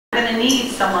to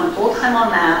need someone full-time on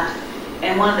that,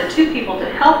 and one of the two people to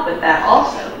help with that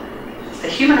also. The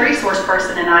human resource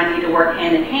person and I need to work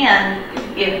hand in hand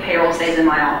if payroll stays in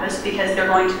my office, because they're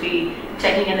going to be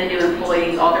taking in the new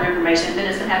employees, all their information, then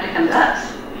it's going to have to come to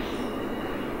us.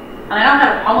 And I don't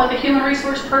have a problem with the human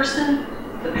resource person.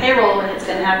 The payroll is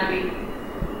going to have to be,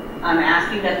 I'm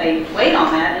asking that they wait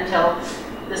on that until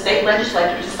the state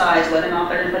legislature decides whether or not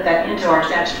they're going to put that into our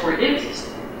statutory duties.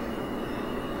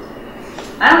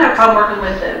 I don't have a problem working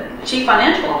with the chief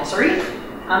financial officer either.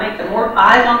 I think the more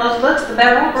eyes on those books, the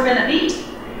better off we're going to be.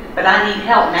 But I need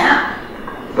help now.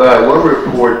 What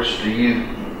reports do you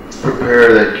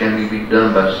prepare that can be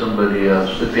done by somebody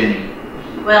else, if any?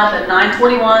 Well, the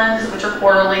 941s, which are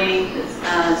quarterly,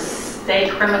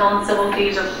 state criminal and civil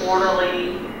fees are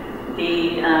quarterly.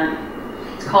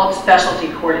 It's called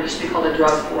specialty court. It used to be called a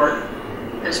drug court.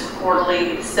 There's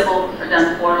quarterly, civil are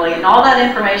done quarterly, and all that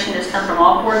information has come from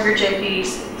all 4 of your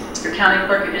JPs, your county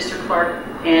clerk, your district clerk,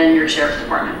 and your sheriff's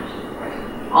department.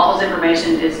 All this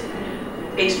information is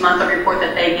each month a report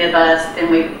that they give us,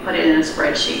 then we put it in a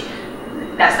spreadsheet.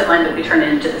 That's the money that we turn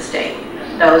into the state.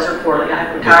 Those are quarterly. I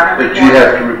have retirement But you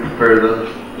have to prepare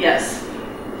those? Yes,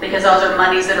 because those are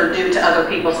monies that are due to other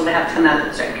people, so they have to come out of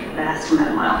the state. That has to come out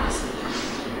of my office.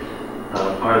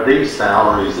 Are these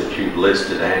salaries that you've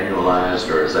listed annualized,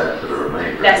 or is that for the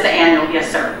remainder? That's the annual,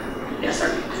 yes, sir. Yes,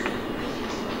 sir.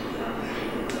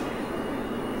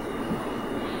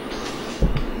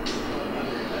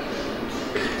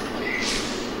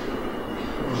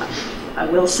 I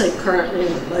will say currently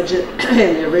in the budget,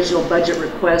 in the original budget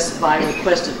request, Vi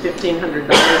requested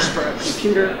 $1,500 for a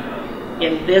computer.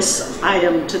 In this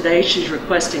item today, she's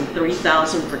requesting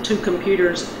 $3,000 for 2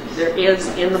 computers. There is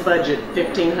in the budget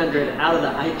 $1,500 out of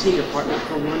the IT department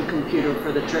for 1 computer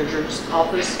for the treasurer's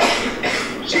office.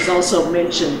 She's also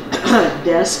mentioned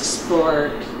desks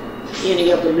for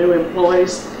any of the new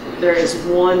employees. There is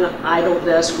 1 idle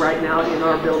desk right now in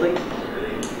our building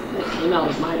that came out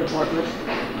of my department.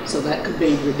 So that could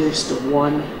be reduced to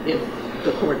 1 if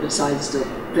the court decides to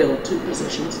fill 2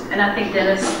 positions. And I think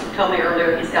Dennis told me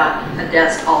earlier he's got a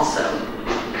desk also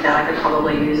that I could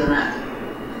probably use in that,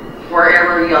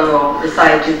 wherever you all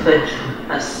decide to put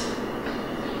us.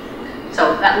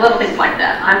 So that little things like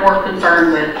that. I'm more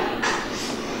concerned with.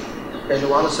 And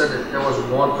Luana said that there was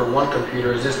 1 for 1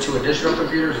 computer. Is this 2 additional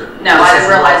computers? Or no, I didn't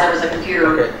realize there was a computer.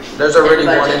 Okay, there's already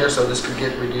 1 in there, so this could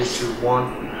get reduced to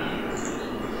 1.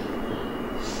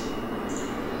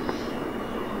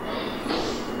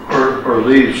 Are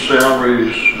these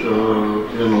salaries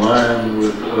in line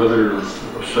with other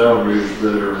salaries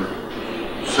that are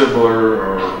similar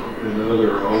or in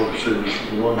other offices?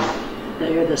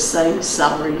 They are the same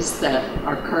salaries that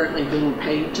are currently being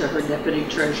paid to her deputy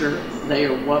treasurer. They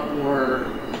are what were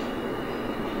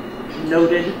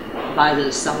noted by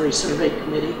the salary survey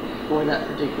committee for that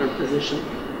particular position.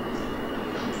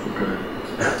 Okay.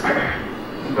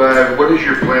 But what is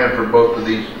your plan for both of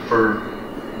these, for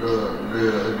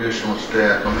the additional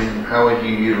staff? I mean, how would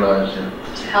you utilize them?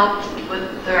 To help with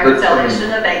the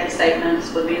reconciliation of bank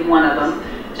statements would be one of them.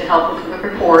 To help with the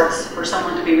reports, for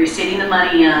someone to be receiving the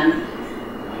money in.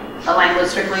 Elaine would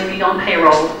strictly be on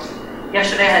payroll.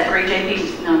 Yesterday I had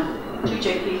 2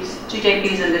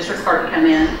 JPs and district clerk come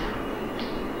in.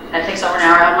 That takes over an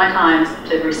hour out of my time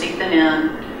to receive them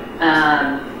in.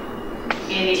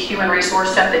 Any human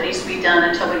resource stuff that needs to be done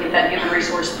until we get that human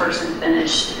resource person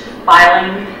finished.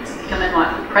 Filing, come in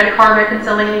like credit card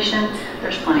reconciliation,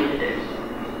 there's plenty to do.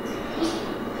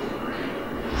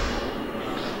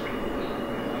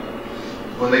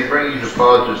 When they bring you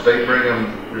deposits, they bring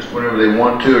them just whenever they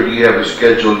want to, or do you have a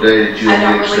scheduled day that you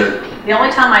only accept? The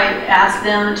only time I asked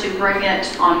them to bring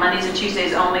it on Mondays and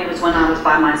Tuesdays only was when I was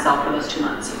by myself for those 2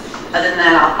 months. Other than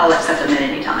that, I'll accept them at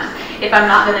any time. If I'm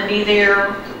not going to be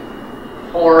there,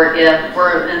 or if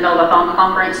we're in the middle of a phone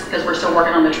conference because we're still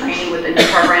working on the training with the new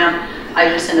program, I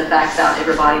just send a fax out to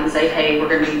everybody and say, hey, we're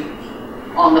going to be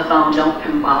on the phone, don't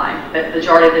come by. But the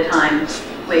majority of the time,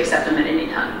 we accept them at any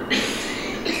time.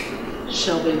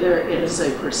 Shelby, there is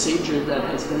a procedure that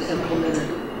has been implemented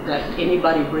that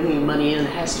anybody bringing money in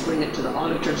has to bring it to the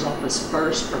auditor's office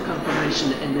first for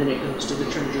confirmation, and then it goes to the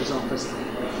treasurer's office.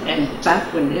 And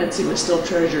back when Nancy was still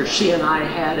treasurer, she and I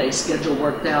had a schedule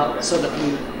worked out so that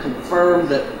we confirmed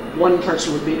that one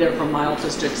person would be there from my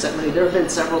office to accept money. There have been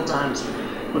several times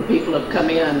when people have come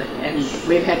in and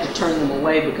we've had to turn them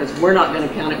away because we're not going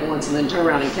to count it once and then turn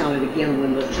around and count it again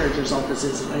when the treasurer's office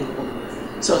is available.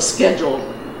 So a schedule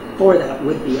for that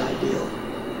would be ideal.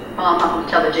 Well, I'm not going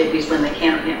to tell the JPs when they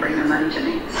can't bring their money to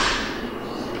me.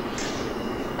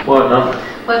 What number?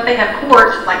 Well, if they have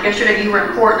court, like yesterday you were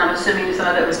in court, and I'm assuming some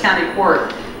of it was county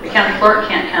court, The county clerk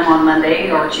can't come on Monday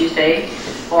or Tuesday,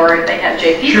 or if they have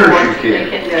JP Sure board, she they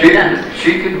can. can get it done.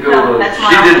 She can No, go, that's she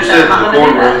my didn't office. sit in I'm not the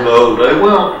gonna do boardroom that. the whole day.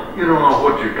 Well, you don't know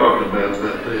what you're talking about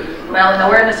this. Well,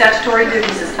 nowhere in the statutory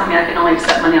duties is telling me I can only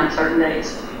accept money on certain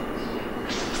days.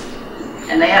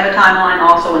 And they have a timeline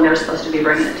also when they're supposed to be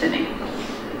bringing it to me.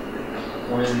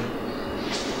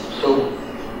 So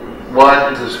why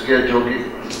did the schedule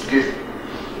get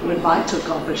When Vi took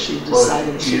office, she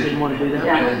decided she didn't want to do that.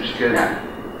 Yeah. changed schedule? Yeah.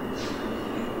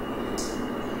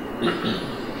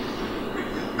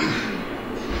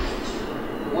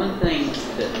 One thing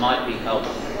that might be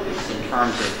helpful in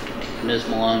terms of Ms.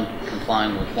 Malone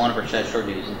complying with one of her statutory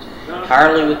duties, it's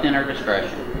entirely within her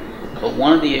discretion, but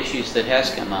one of the issues that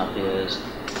has come up is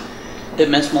that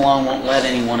Ms. Malone won't let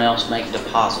anyone else make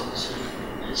deposits.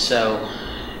 So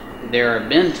there have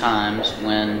been times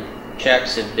when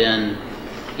checks have been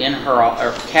in her,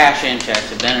 or cash and checks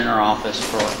have been in her office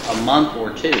for a month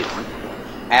or two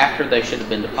after they should have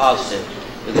been deposited,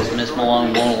 because Ms.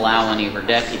 Malone won't allow any of her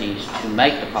deputies to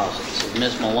make deposits. So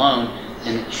Ms. Malone,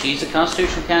 and she's a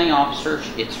constitutional county officer,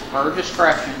 it's her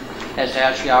discretion as to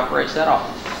how she operates that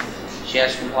office. She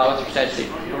has to comply with her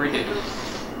statutory duties.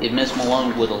 If Ms.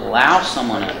 Malone would allow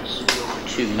someone else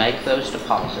to make those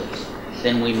deposits,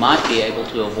 then we might be able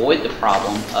to avoid the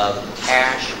problem of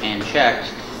cash and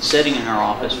checks sitting in her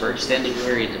office for extended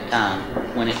periods of time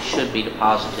when it should be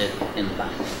deposited in the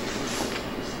bank.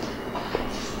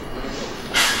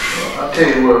 I'll tell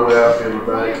you what way I feel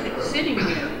about it. It's sitting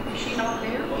here. Is she not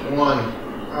there? One,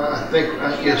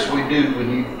 I guess we do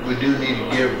need to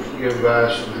give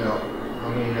Vi some help.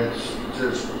 I mean, it's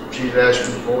just, she's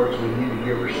asking for it, so we need to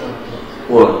give her something.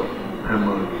 What? How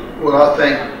much? Well, I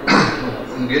think,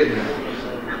 I'm getting it.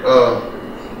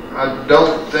 I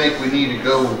don't think we need to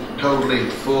go totally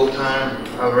full-time.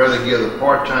 I'd rather give the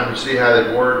part-time to see how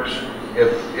that works.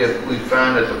 If we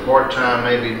find that the part-time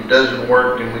maybe doesn't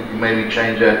work, then we can maybe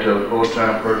change that to a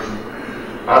full-time person.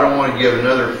 I don't want to give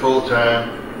another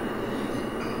full-time,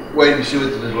 wait and see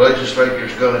what the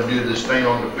legislature's going to do this thing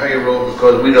on the payroll,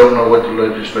 because we don't know what the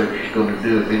legislature's going to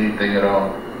do, if anything at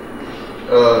all.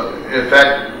 If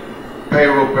that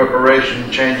payroll preparation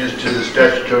changes to the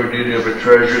statutory duty of a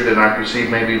treasurer, then I can see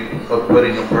maybe of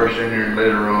putting a person in here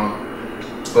later on.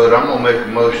 But I'm gonna make a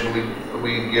motion,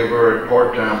 we give her a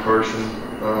part-time person.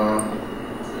 I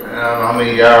don't know how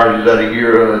many hours is that a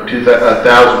year?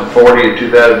 1,040 or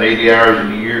 2,080 hours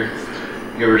in a year.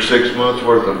 Give her 6 months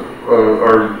worth of,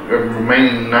 or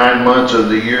remaining 9 months of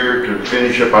the year to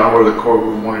finish up. I don't know where the court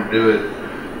would want to do it,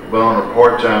 but on a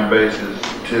part-time basis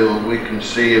till we can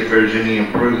see if there's any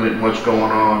improvement in what's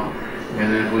going on,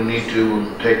 and if we need to,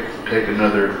 we'll take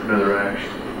another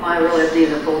action. Well, I really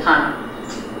need a full-time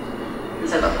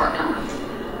instead of a part-time.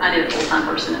 I need a full-time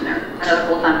person in there, another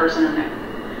full-time person in there.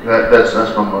 That's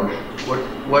my motion.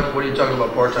 What are you talking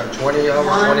about, part-time, 20 hours,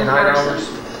 One 29 person hours?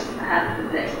 half the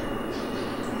day.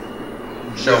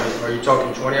 So, are you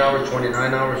talking 20 hours,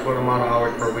 29 hours, what amount of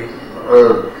hours per week?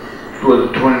 Was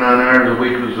it 29 hours a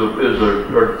week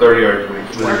or 30 hours a week?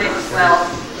 Well,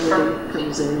 It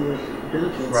comes in with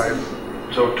benefits. Right.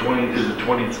 So 20, is it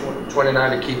 20?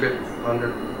 29 to keep it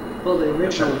under? Well, the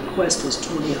original request was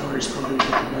 20 hours per week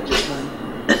at the budget time.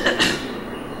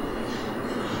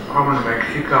 I'm going to make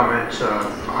a few comments.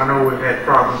 I know we've had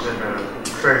problems in the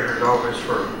treasurer's office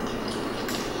for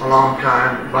a long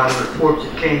time by the reports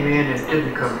that came in and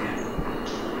didn't come in.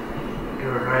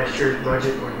 During last year's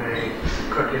budget, when they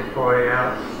cut the employee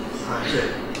out, I said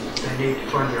they need to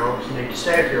fund your office, they need to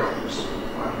staff your office.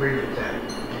 I agree with that.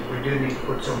 We do need to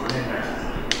put someone in there.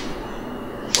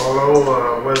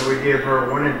 Although whether we give her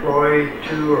 1 employee,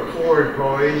 2 or 4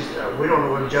 employees, we don't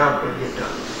know what the job could get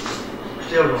done.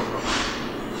 Still don't know.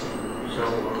 So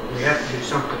we have to do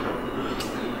something.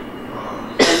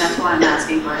 and that's why I'm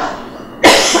asking for help.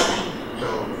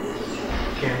 So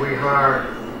can we hire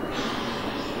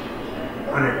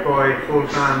an employee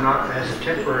full-time, not as a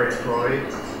temporary employee,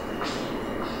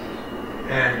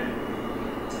 and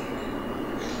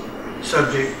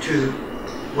subject to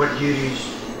what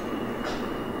duties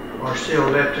are still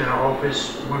left in the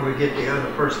office when we get the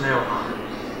other personnel hired?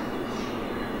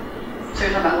 So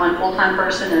you're talking about one full-time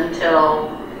person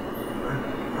until,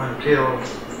 Until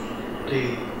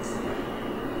the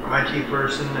IT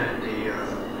person and the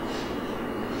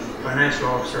financial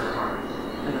officer are hired.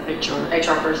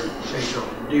 HR person?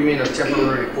 HR, Do you mean a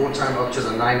temporary full-time up to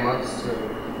the 9 months?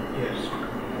 yes.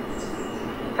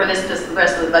 For this the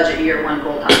rest of the budget year, one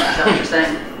full-time, is that what you're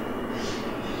saying?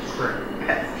 Correct.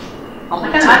 Okay. On a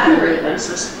I can agree temporary with that.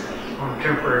 basis. On a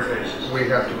temporary basis. We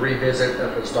have to revisit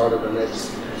at the start of the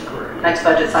next. That's correct. Next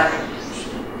budget cycle.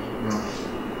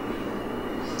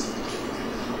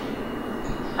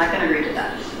 I can agree to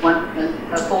that.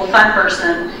 A full-time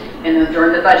person, and then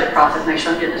during the budget process, make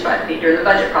sure I'm getting this right, Pete, during the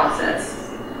budget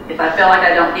process, if I feel like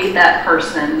I don't need that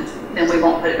person, then we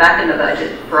won't put it back in the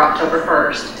budget for October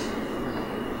 1st.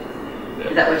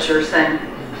 Is that what you're saying?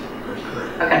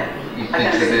 Okay. You I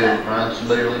can think agree you'll be with able to that. find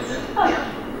somebody like that? Oh, yeah.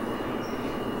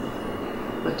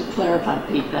 But to clarify,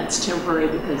 Pete, that's temporary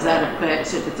because that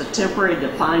affects, if it's a temporary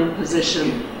defined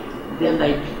position, then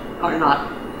they are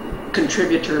not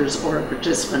contributors or a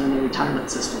participant in the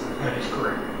retirement system. That is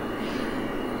correct.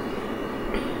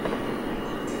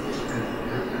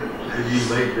 Have you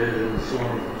made that in the form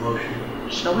of a motion?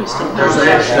 Shall we still There's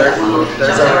have that?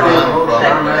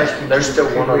 there's still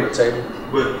one on the table.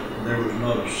 But there was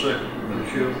not a second,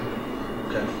 Michelle.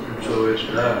 Okay. And so it's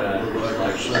died, it looked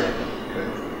like a second.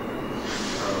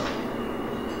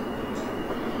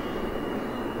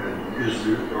 And is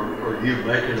there, are you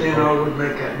making a Then I motion? would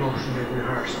make that motion that we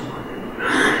hire someone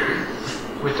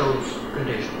with those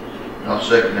conditions. I'll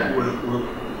second that. Well,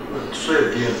 let's say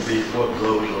it again, Pete, what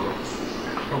those are.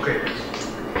 Okay.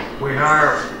 We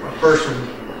hire a person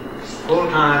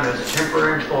full-time as a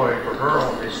temporary employee for her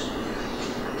office,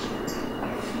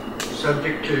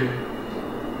 subject to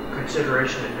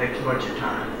consideration at next budget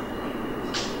time.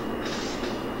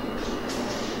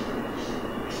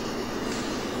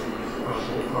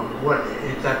 What,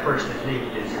 if that person is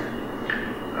needed in here,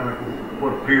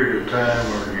 What period of time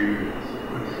are you,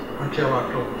 until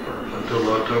October 1st.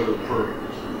 until October 1st?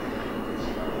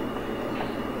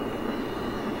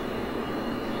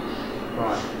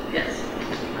 Right. Yes.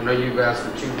 I know you've asked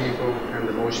for 2 people, and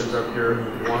the motion's up here.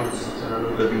 One's, and I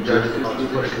know that you judges about to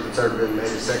put it because it's already been made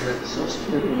and seconded. Social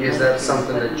Security Is that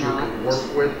something that you but can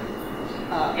work with?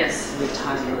 not, Yes.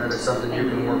 Retirement. That is something you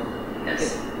can work with?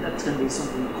 Yes. That's going to be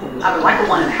something the court. I would like a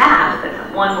 1.5,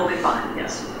 but 1 will be fine,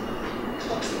 yes.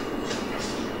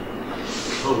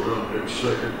 Hold on just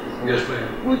a second. Yes,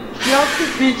 ma'am. Well, y'all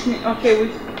keep mentioning,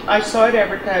 okay, I saw it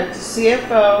advertised, the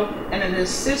CFO and an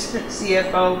assistant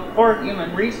CFO for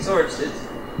human resources.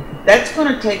 That's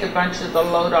gonna take a bunch of the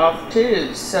load off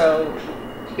too, so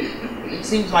it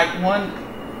seems like one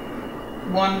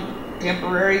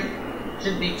temporary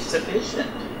should be sufficient.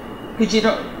 Cause you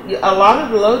don't, a lot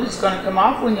of the load is gonna come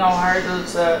off when y'all hire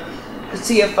those, the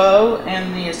CFO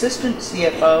and the assistant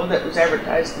CFO that was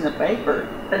advertised in the paper.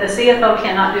 But the CFO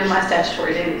cannot do my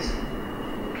statutory duties.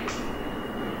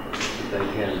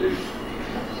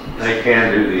 They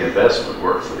can do the investment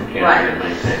work, but they Right. can't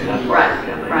maintain that. Right,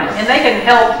 can they? right. And they can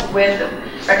help with the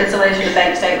reconciliation of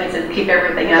bank statements and keep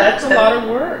everything up. That's a But- lot of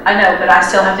work. I know, but I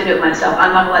still have to do it myself.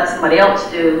 I'm not gonna let somebody else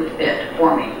do it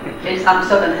for me. I'm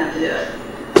still gonna have to do it.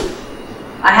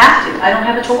 I have to. I don't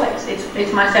have a choice.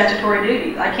 It's my statutory duty.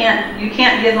 You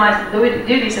can't give my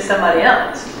duties to somebody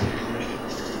else.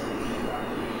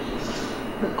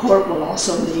 The court will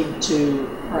also need to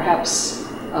perhaps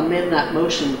amend that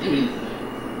motion, Pete,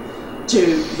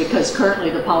 because currently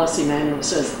the policy manual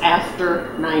says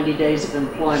after 90 days of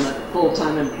employment,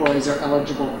 full-time employees are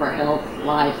eligible for health,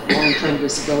 life, long-term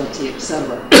disability,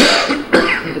 etc.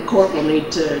 The court will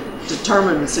need to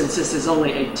determine, since this is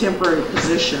only a temporary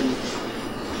position,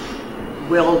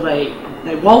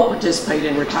 they won't participate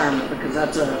in retirement because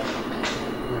that's a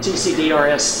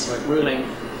TCDRS ruling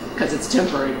because it's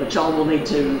temporary, but y'all will need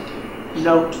to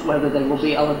note whether they will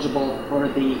be eligible for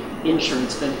the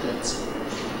insurance benefits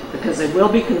because they will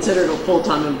be considered a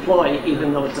full-time employee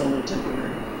even though it's only temporary.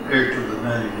 After the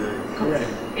 90 days. Correct.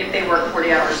 If they work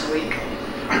 40 hours a week.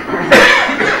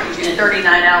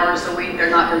 39 hours a week, they're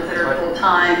not considered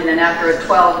full-time, and then after a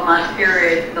 12-month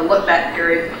period, the look-back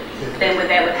period, then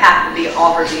they would have to be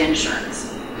offered the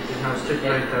insurance. Did not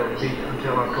stipulate that would be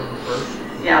until October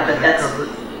 1st. Yeah, but that's,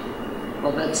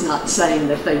 Well, that's not saying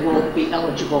that they won't be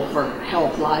eligible for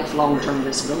health, life, long-term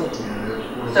disability.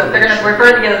 so if they're going to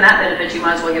refer to give them that benefit, you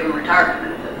might as well give them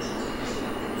retirement benefits.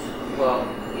 Well,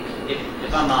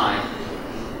 if I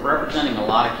might, representing a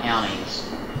lot of counties,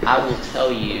 I will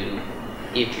tell you,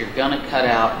 if you're going to cut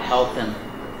out health and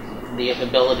the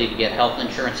ability to get health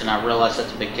insurance, and I realize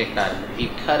that's a big ticket item, if you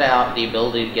cut out the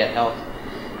ability to get health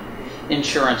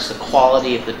insurance, the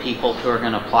quality of the people who are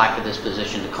going to apply for this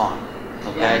position decline.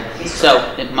 Okay? Yeah,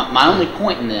 So my only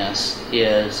point in this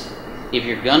is if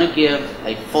you're going to give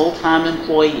a full-time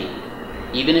employee,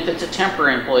 even if it's a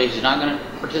temporary employee who's not going to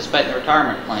participate in the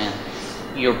retirement plan,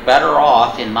 you're better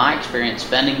off, in my experience,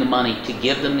 spending the money to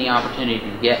give them the opportunity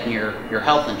to get in your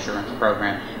health insurance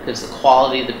program because the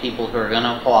quality of the people who are going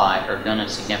to apply are going to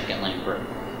significantly improve.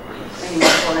 And you might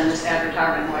as well then just add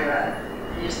retirement while you're at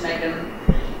it. You just make them,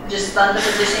 just fund the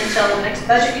position until the next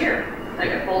budget year.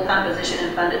 Make a full-time position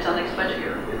and fund it till next budget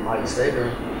year. It might stay there.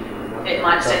 It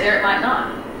might stay there, it might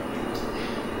not.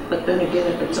 But then again,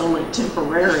 if it's only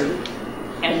temporary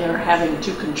and they're having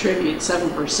to contribute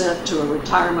 7% to a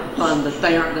retirement fund that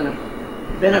they aren't going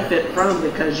to benefit from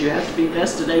because you have to be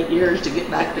vested 8 years to get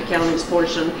back the county's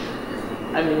portion,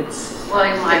 I mean, it's... Well,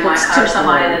 you might hire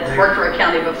somebody that's worked for a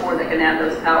county before that can add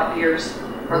those out years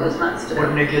or those months to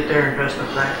Wouldn't it. they get their investment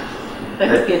back? They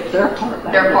would get their part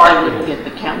back, Their but part. they wouldn't get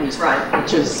the county's part, Right.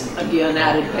 which is, again,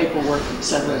 added paperwork, et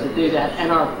cetera, to do that. And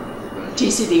our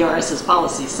TCDRS's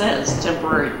policy says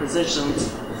temporary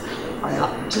positions are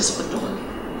not participatory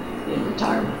in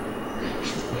retirement.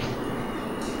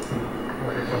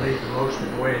 But if I leave the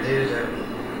motion the way it is,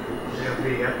 they'll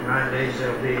be, after 9 days,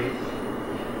 they'll be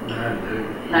 9 days.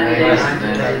 90 days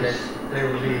 90 days, they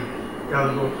will be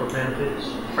eligible for benefits.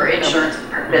 for insurance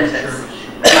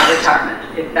benefits, not retirement,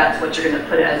 if that's what you're going to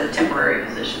put it as a temporary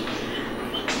position.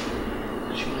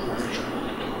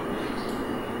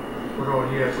 What all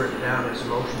you have written down as a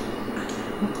motion?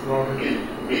 Walter? I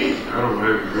don't have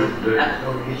it written down. No,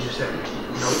 you just have,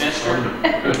 no,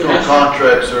 There's no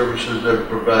contract services that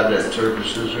provide that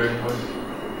services or anything?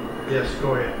 yes,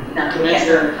 go ahead. No, we can't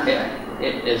do a Commissioner,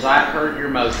 contract. as I heard your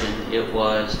motion, it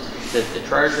was that the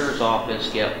treasurer's office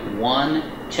get one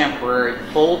temporary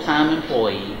full-time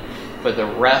employee for the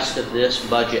rest of this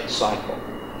budget cycle.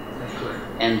 That's correct.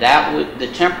 And that would, the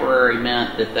temporary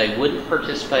meant that they wouldn't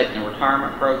participate in the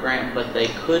retirement program, but they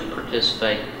could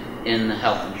participate in the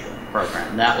health insurance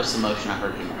program. That was the motion I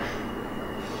heard you make.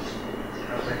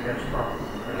 I think that's a problem.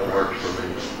 That works for me.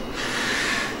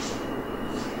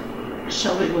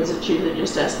 Shelby, was it you that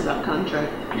just asked about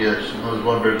contract? Yes, I was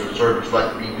wondering if there's a service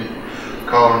like you could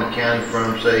call an accounting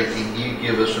firm, say, can you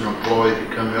give us an employee to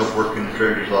come help work in the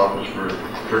treasurer's office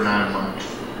for 9 months?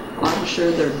 I'm sure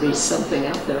there'd be something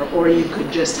out there, or you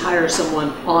could just hire someone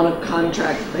on a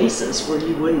contract basis where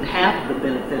you wouldn't have the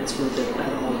benefits with it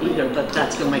at all either, but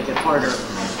that's gonna make it harder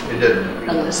It doesn't.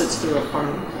 unless it's through a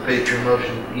firm. Page your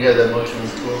motion, you have that motion on the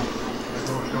floor? That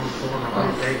motion on the floor, and I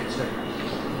think David second.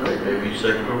 Maybe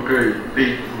second. Okay,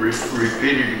 Pete,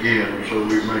 repeat it again so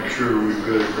we make sure we've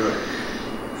got it right.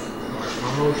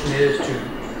 My motion is to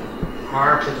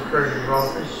hire for the treasurer's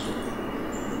office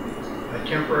a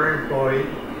temporary employee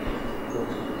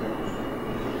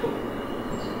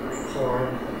for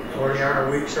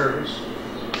 40-hour-a-week service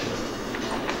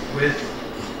with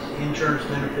insurance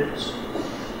benefits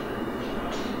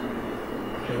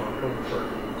till October 1st.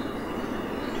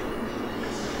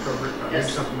 Cover it, I Yes.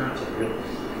 think something else.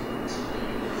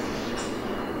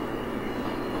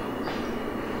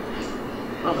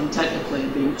 Well, and technically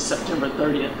it'd be September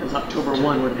 30th, because October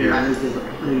 1 would be the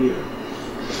new year.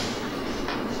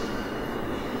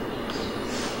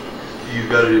 You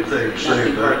got anything to say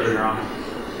Nothing about further, Your that? Honor.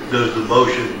 Does the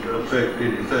motion affect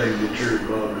anything that you're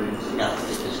involved in? No, it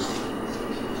does not.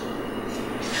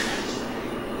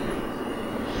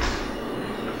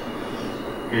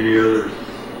 Any other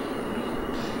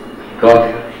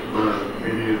comments by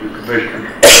any of the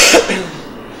commissioners?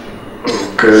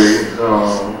 Okay,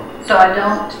 So I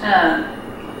don't,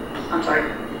 I'm sorry.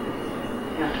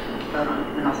 Yeah, vote on it,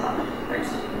 and I'll stop. Thanks.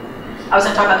 I was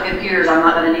gonna talk about the computers, I'm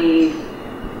not gonna need,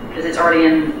 because it's already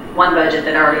in one budget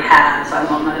that I already have, so I'm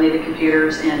not gonna need the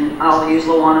computers, and I'll use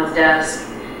Luana's desk.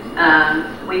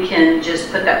 We can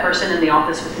just put that person in the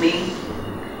office with me,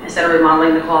 instead of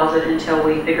remodeling the closet until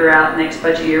we figure out next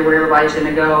budget year where everybody's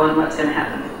gonna go and what's gonna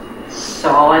happen. So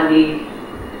all I need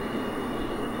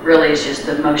really is just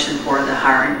the motion for the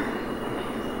hiring.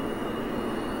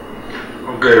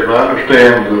 okay, if I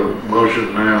understand the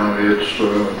motion now, it's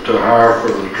to hire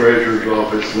for the treasurer's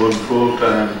office one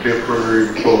full-time temporary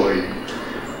employee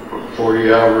for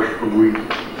 40 hours per week,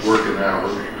 working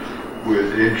hours,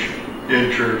 with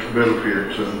insurance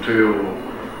benefits until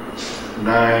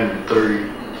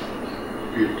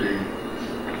 9/30/15,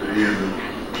 the end of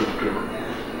September.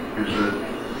 Is that,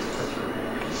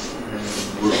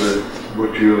 was that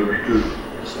what you understood?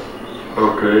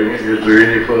 Okay, is there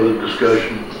any further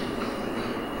discussion?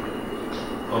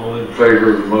 All in favor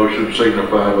of the motion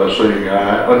signify by saying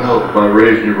aye. Oh, no, by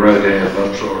raising your right hand,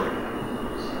 I'm sorry.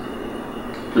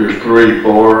 There's 3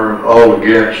 for, all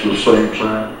against the same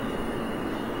sign.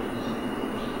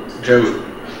 Joe,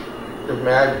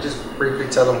 may I just briefly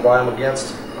tell them why I'm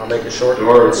against? I'll make it short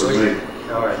Or and for sweet. me.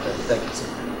 All right, then. Thank you, sir.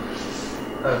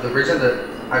 The reason that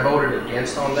I voted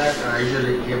against on that, and I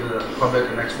usually give the public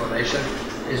an explanation,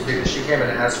 is because she came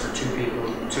and asked for 2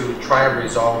 people to try and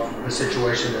resolve the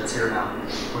situation that's here now.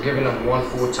 We're giving them one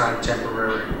full-time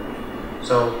temporary.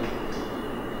 So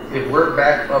if we're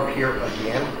back up here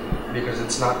again because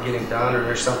it's not getting done or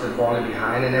there's something falling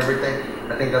behind and everything,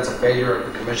 I think that's a failure of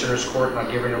the Commissioner's Court not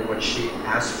giving her what she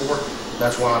asked for.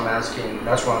 That's why I'm asking,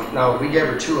 now, if we gave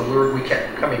her 2 and we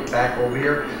kept coming back over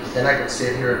here, then I could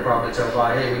sit here and probably tell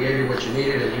Vi, hey, we gave you what you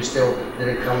needed and you still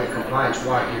didn't come in compliance.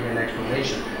 Why? Give me an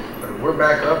explanation. But if we're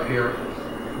back up here,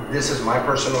 this is my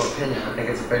personal opinion. I think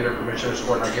it's a failure of Commissioner's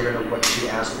Court not giving her what she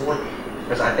asked for.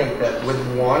 Because I think that with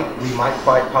 1, we might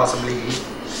quite possibly be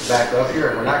back up here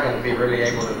and we're not going to be really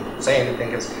able to say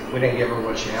anything because we didn't give her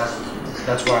what she asked for.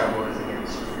 That's why I voted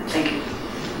against. Thank you.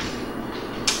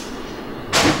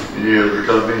 Yeah,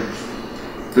 because I mean,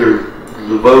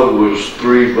 the vote was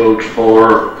 3 votes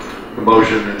for the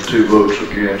motion and 2 votes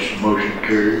against. The motion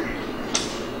carried.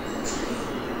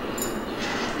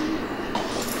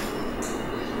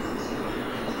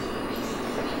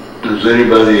 Does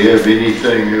anybody have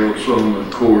anything else on the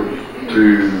court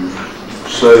to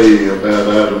say about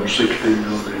item 16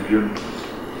 on the agenda?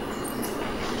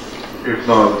 If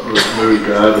not, let's move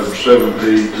to item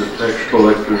 17, the tax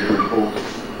collector's report.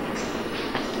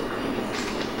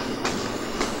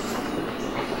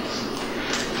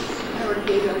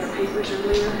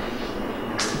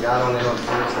 Got on it on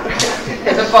Thursday.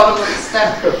 At the bottom of the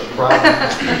stack. Probably.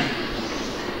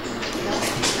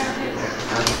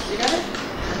 You got it?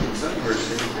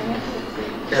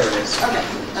 There it is. Okay,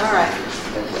 all right.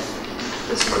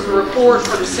 This is a report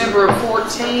for December of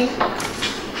 14.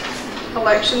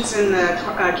 Collections in the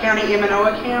county M&O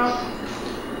account.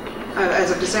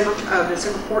 As of December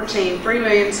 14,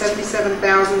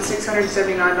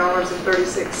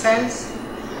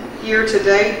 $3,077,679.36. Year to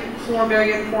date,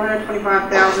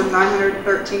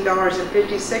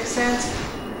 $4,425,913.56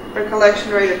 for a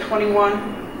collection rate of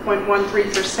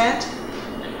 21.13%.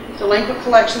 Delinquent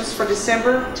collections for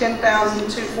December,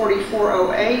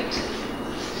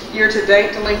 $10,244.08. Year to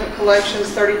date, delinquent collections,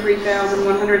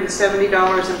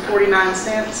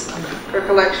 $33,170.49 for a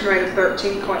collection rate of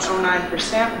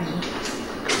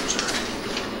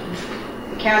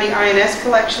 13.09%. The county INS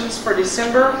collections for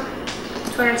December,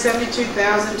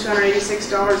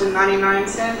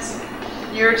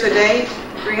 $272,286.99. Year to date,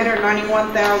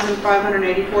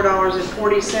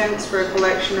 $391,584.40 for a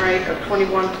collection rate of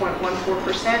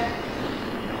 21.14%.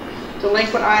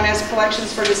 Delinquent INS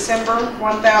collections for December,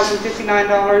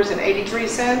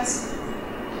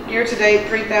 $1,059.83. Year to date,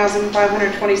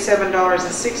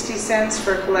 $3,527.60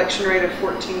 for a collection rate of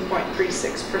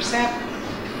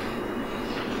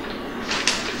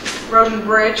 14.36%. Road and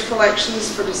Bridge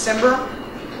collections for December,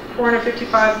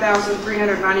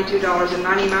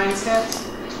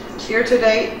 $455,392.99. Year to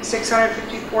date,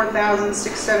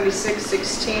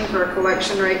 $654,676.16 for a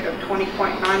collection rate of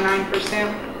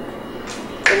 20.99%.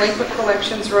 Delinquent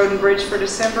collections, Road and Bridge for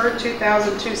December,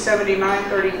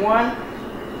 $2,279.31.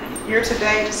 Year to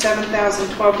date,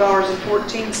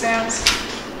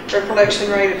 $7,012.14 for a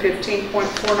collection rate of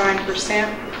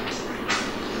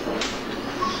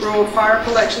 15.49%. Rural Fire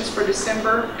collections for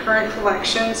December, current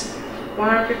collections,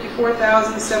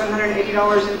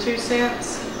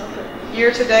 $154,780.02.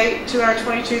 Year to date,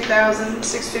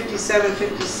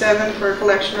 $222,657.57 for a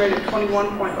collection rate of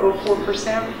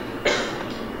 21.04%.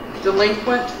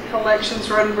 Delinquent collections,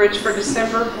 Road and Bridge for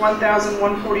December,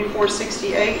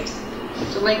 $1,144.68.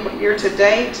 Delinquent year to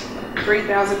date,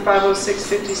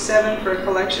 $3,506.57 for a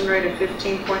collection rate of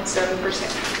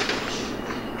 15.7%.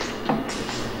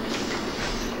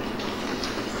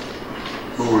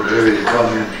 Board, have any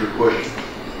comments or questions?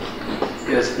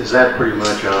 Yes, is that pretty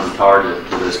much on target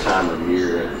for this time of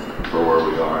year for where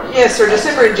we are? Yes, sir.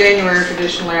 December and January are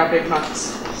traditionally our big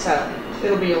months, so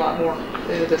it'll be a lot more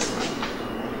through this month.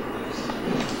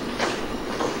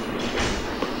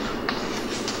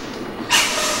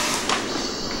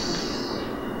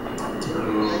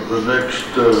 The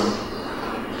next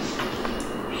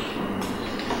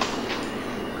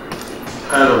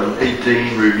item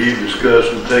 18, review, discuss,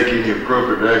 and take any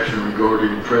appropriate action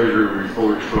regarding treasury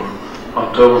reports from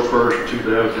October 1st,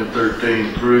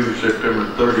 2013 through September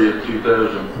 30th,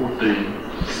 2014,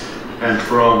 and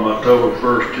from October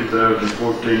 1st,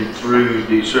 2014 through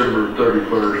December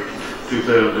 31st,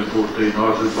 2014,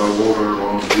 authored by Walter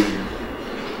Long Jr.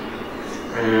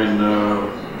 And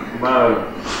my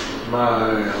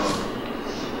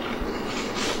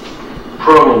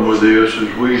problem with this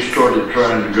is we started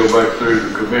trying to go back through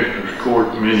the Commissioner's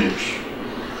Court minutes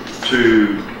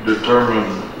to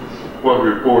determine what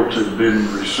reports had been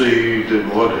received and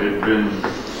what had been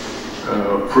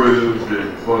approved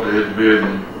and what had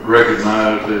been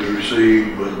recognized as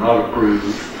received but not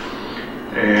approved.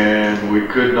 And we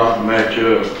could not match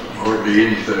up hardly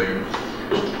anything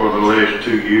for the last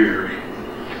 2 years.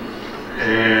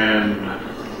 And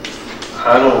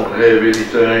I don't have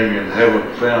anything and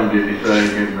haven't found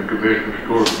anything in the Commissioner's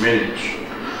Court minutes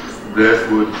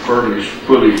that would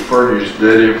fully furnish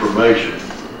that information.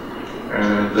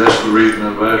 And that's the reason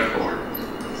I've asked for it.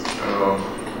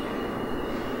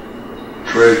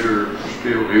 Treasurer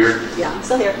still here. Yeah, I'm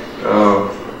still here.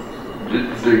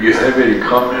 Do you have any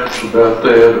comments about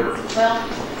that? Or? Well,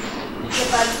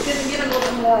 if I didn't get a little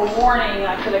bit more warning,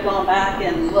 I could have gone back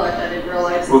and looked. I didn't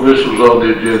realize. Well, this was on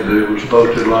the agenda. It was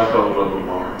posted like all of them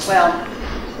are. Well,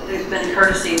 there's been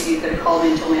courtesy if you could have called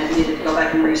me and told me I needed to go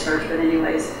back and research, but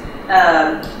anyways,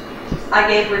 I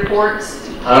gave reports.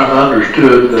 I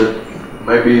understood that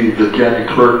maybe the county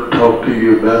clerk talked to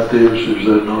you about this. Is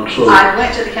that not so? I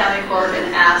went to the county clerk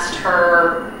and asked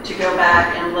her to go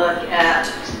back and look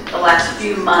at the last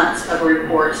few months of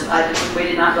reports. We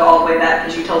did not go all the way back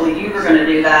because you told me you were going to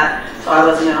do that, so I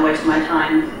wasn't going to waste my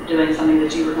time doing something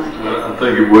that you were going to do. I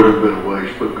think it would have been a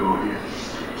waste, but go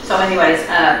ahead. So anyways,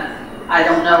 I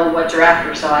don't know what you're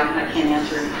after, so I can't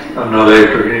answer anything. I'm not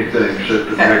after anything except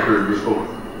an accurate report.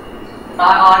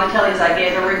 All I can tell you is I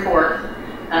gave a report.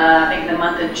 I think the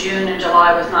month of June and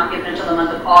July was not given until the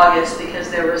month of August because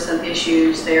there were some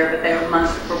issues there,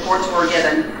 but reports were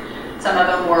given. Some of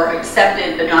them were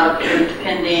accepted but not approved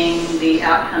pending the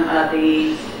outcome of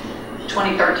the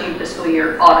 2013 fiscal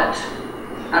year audit.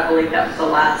 I believe that was the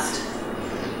last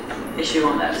issue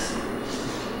on those.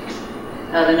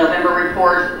 The November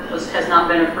report has not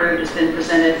been approved. It's been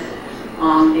presented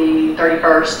on the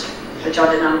 31st, but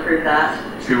y'all did not approve that.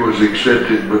 It was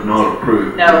accepted but not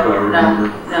approved, No, if I remember.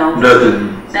 no.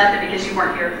 Nothing. Nothing because you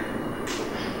weren't here.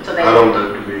 So they I don't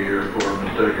have to be here for a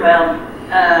mistake.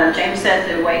 Well, James said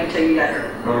to wait until you got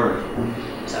here. All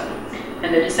right. So,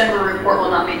 and the December report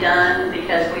will not be done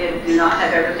because we do not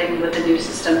have everything with the new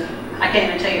system. I can't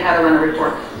even tell you how to run a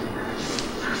report.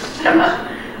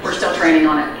 We're still training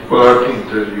on it. Well, I can't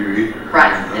tell you either.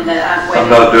 Right, and I'm waiting. I'm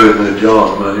not doing that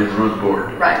job. I didn't run for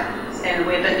it. Right, and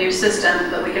with a new system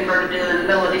that we converted to in the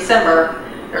middle of December,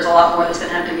 there's a lot more that's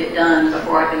going to have to get done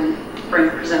before I can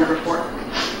present a report.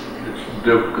 It's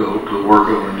difficult to work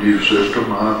on a new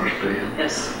system, I understand.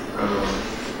 Yes.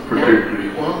 Particularly.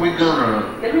 Well, we're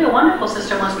gonna, It'll be a wonderful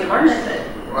system once we learn it, but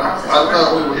I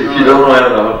thought we were If gonna. you don't know how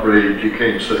to operate it, you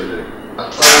can't say that.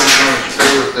 I thought we were gonna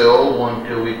stay with the old one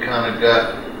till we kinda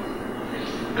got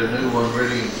the new one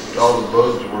really, all the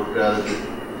bugs worked out of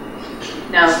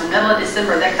it. no, in the middle of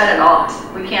December, they cut it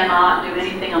off. We cannot do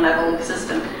anything on that old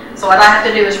system. So what I have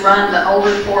to do is run the old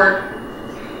report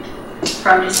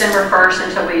from December 1st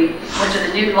until we went to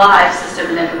the new live system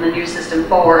and then from the new system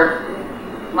forward.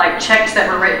 Like checks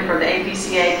that were written for the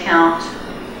APCA account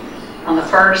on the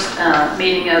first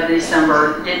meeting of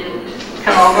December didn't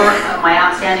come over my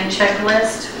outstanding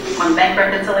checklist on bank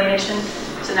reconciliation.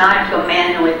 So now I have to go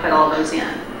manually put all those in.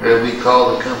 Have we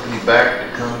called the company back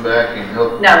to come back and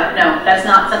help? No, that's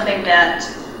not something that,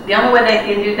 the only way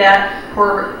they can do that,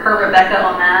 per Rebecca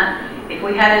on that, if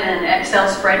we had it in an Excel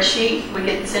spreadsheet, we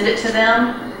could send it to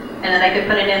them and then they could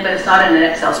put it in, but it's not in an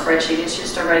Excel spreadsheet, it's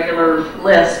just a regular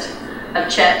list of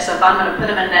checks. So if I'm going to put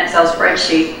them in an Excel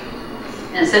spreadsheet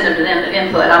and send them to them to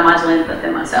input, I might as well input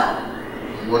them myself.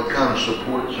 What kind of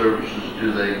support services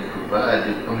do they provide?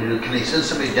 I mean, can they send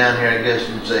somebody down here, I guess,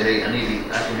 and say, hey,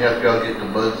 I can help y'all get the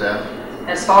bugs out?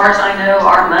 As far as I know,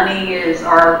 our money is,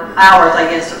 our hours, I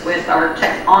guess, with our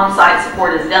tech on-site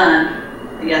support is done.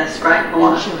 Yes, right,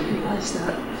 Luana? Sure, realize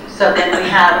that. So then we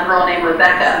have a girl named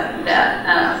Rebecca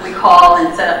that we call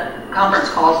and set up conference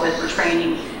calls with for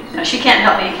training. Now, she can't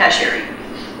help me in cashiering.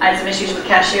 I had some issues with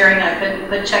cashiering. I couldn't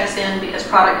put checks in because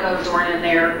product codes weren't in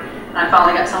there. And I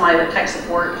finally got somebody with tech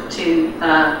support to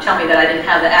tell me that I didn't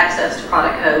have the access to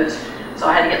product codes. So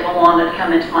I had to get Luana to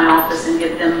come into my office and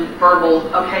give them verbal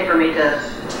okay for me to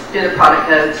do the product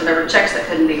code. So there were checks that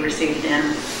couldn't be received in.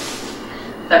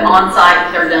 But on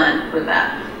site, they're done with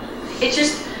that. It's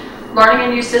just learning a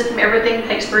new system. Everything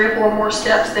takes 3 or 4 more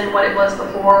steps than what it was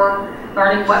before.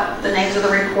 Learning what the names of the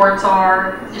reports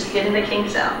are, just getting the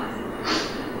kinks out.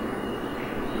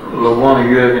 LaWanda,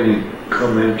 you have any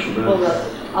comments about that?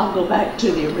 Well, I'll go back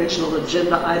to the original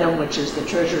agenda item, which is the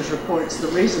treasurer's reports. The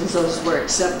reasons those were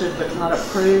accepted but not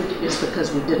approved is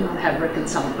because we did not have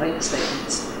reconciled bank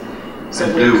statements. So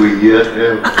And do we yet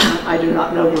have? I do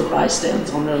not know where I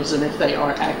stands on those and if they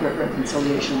are accurate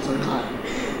reconciliations or not.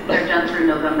 They're done through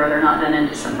November, they're not done in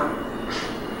December.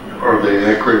 Are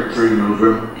they accurate through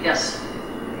November? Yes,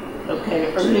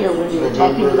 Okay, earlier when you were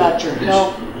talking about your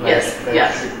health,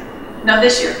 yes. No,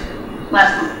 this year,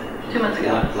 last month, 2 months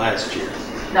ago. Last year.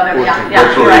 November, yeah,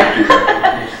 That's you're last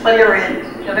right. Well, you're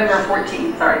in November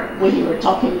 14th, sorry. when you were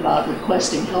talking about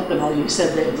requesting help and all, you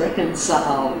said they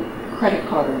reconcile credit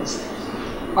cards.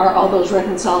 Are all those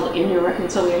reconciled in your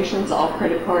reconciliations? All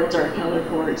credit cards are accounted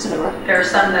for, et cetera? There are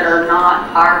some that are not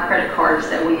our credit cards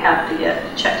that we have to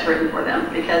get checks written for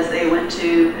them because they went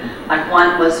to, like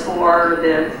one was for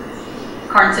the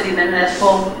Karnes City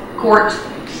Municipal Court.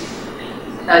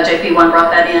 JP1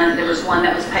 brought that in. There was one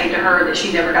that was paid to her that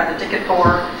she never got the ticket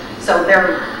for. So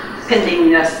they're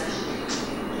pending us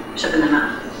shipping them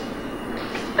out.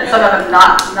 But some of them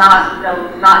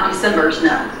not December's,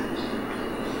 no.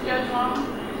 Judge Long,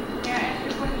 may I ask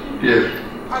you a question?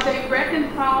 Yes. Are they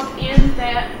reconciled in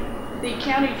that the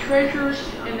county treasurer's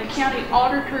and the county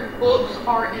auditor's books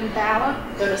are in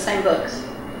balance? They're the same books.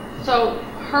 So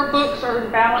her books are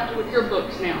in balance with your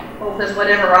books now? Well, because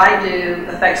whatever I do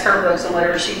affects her books and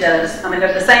whatever she does. I mean,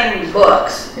 they're the same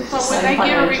books. So when they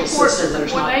get a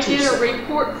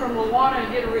report from Luana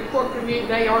and get a report from you,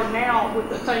 they are now with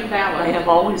the same balance? They have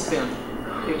always been,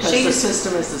 because the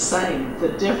system is the same. The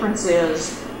difference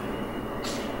is,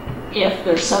 if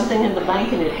there's something in the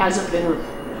bank and it hasn't been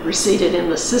receipted in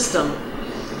the system,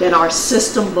 then our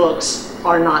system books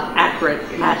are not accurate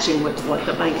matching with what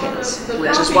the bank has,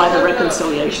 which is why the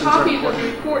reconciliations are important. Copies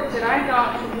of the reports that I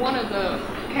got from one of the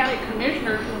county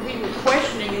commissioners when he was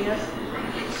questioning this,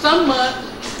 some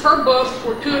months her books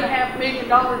were $2.5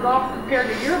 million off compared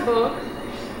to your books,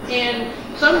 and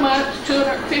some months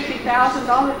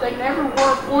 $250,000. They never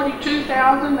were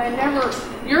 $42,000. They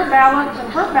never. Your balance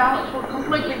and her balance were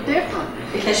completely different.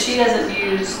 Because she doesn't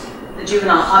use the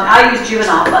juvenile. I use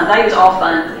juvenile funds. I use all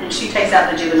funds, and she takes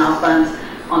out the juvenile funds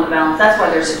on the balance. That's why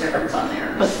there's a difference on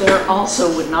there. But there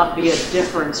also would not be a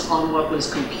difference on what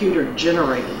was computer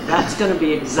generated. That's going to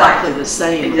be exactly the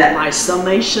same. Exactly. My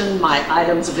summation, my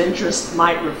items of interest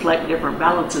might reflect different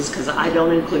balances because I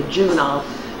don't include juvenile,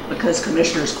 because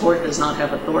Commissioner's Court does not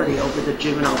have authority over the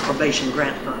juvenile probation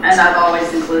grant funds. And I've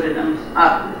always included them.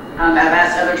 I've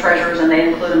asked other treasurers, and they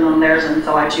include them on theirs, and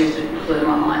so I choose to include them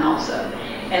on mine also.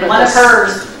 And one of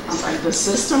hers, I'm sorry. The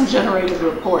system-generated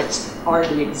reports are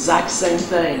the exact same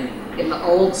thing. In the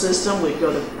old system, we'd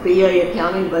go to BA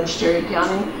accounting, budgetary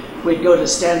accounting. We'd go to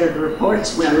standard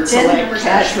reports. We would select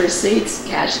cash receipts,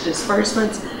 cash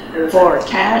disbursements for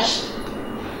cash,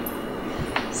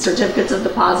 certificates of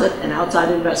deposit, and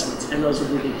outside investments. And those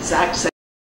would be the exact same.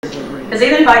 Because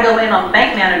even if I go in on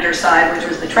bank manager side, which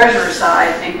was the treasurer side,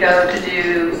 and go to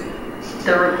do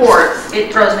the reports,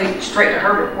 it throws me straight to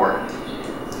her report.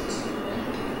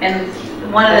 And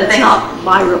one of the things— It's not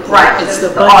my report, right, it's the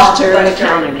budgetary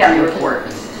accounting report.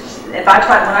 If I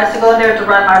try, when I have to go in there to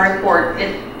run my report,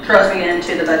 it throws me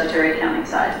into the budgetary accounting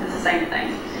side. It's the same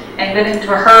thing. And then to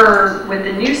her, with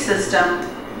the new system,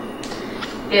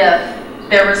 if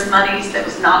there was monies that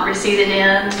was not receipted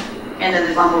in, and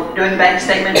then when we're doing bank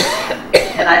statements,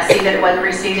 and I see that it wasn't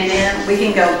receipted in, we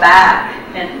can go back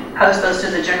and post those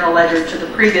to the general ledger to the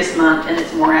previous month, and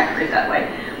it's more accurate that way.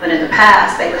 But in the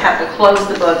past, they would have to close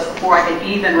the books before I could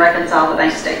even reconcile the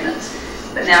bank statements.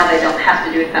 But now they don't have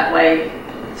to do it that way.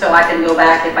 So I can go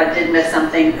back if I did miss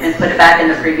something and put it back in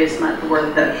the previous month, where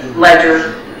the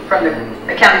ledger from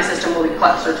the accounting system will be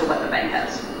closer to what the bank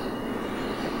has.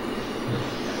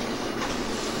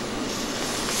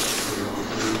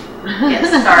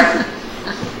 Yes, sorry.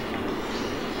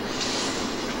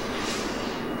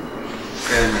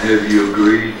 And have you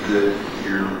agreed that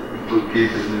your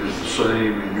bookkeeping is the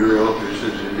same in your office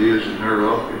as it is in her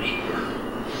office?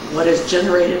 What is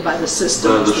generated by the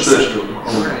system By is the the system same.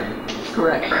 only.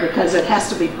 Correct, because it has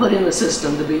to be put in the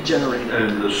system to be generated.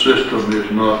 And the system is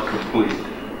not complete.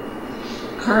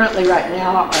 Currently, right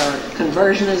now, our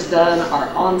conversion is done, our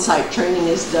on-site training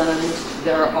is done.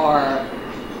 There are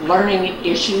learning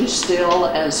issues still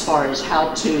as far as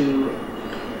how to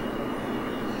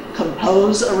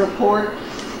compose a report,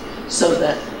 so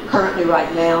that currently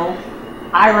right now,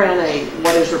 I ran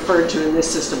what is referred to in this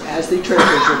system as the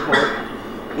treasurer's report,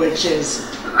 which is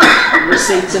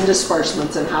receipts and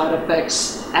disbursements and how it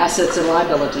affects assets and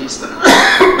liabilities.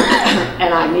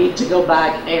 And I need to go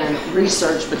back and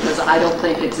research, because I don't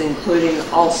think it's including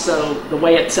also, the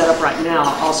way it's set up right now,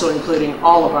 also including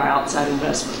all of our outside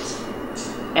investments.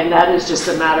 And that is just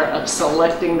a matter of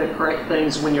selecting the correct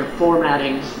things when you're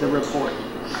formatting the report.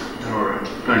 All right,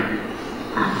 thank you.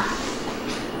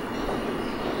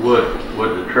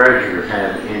 Would the treasurer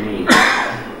have any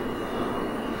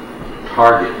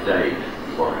target date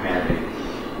for having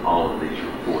all of these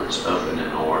reports up and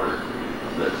in order?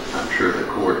 That I'm sure the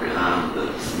court, and I'm the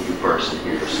new person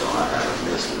here, so I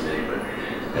haven't missed any, but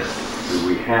do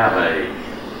we have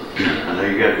I know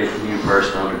you got to get the new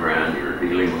person on the ground, you're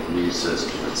dealing with a new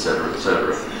system, et cetera,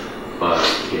 but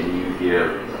can you give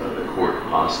the court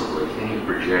possibly any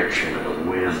projection of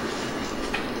when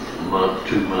month,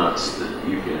 2 months, that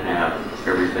you can have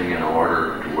everything in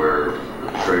order to where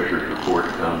the treasurer's report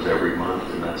comes every month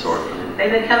and that sort of thing?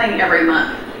 They've been coming every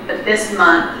month, but this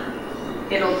month,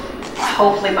 it'll,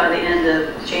 hopefully by the end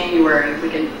of January, we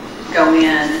can go in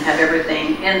and have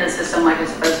everything in the system like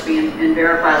it's supposed to be and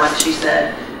verify, like she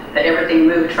said, that everything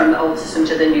moved from the old system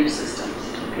to the new system.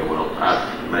 Okay, well,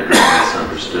 I maybe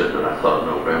misunderstood, but I thought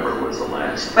November was the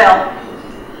last. Well,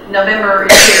 November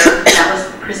is here, and that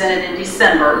was presented in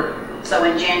December, so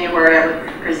in January I would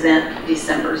present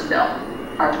December's bill,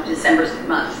 or December's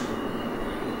month.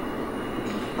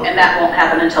 And that won't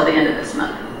happen until the end of this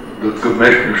month. The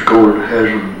Commissioner's Court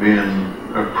hasn't been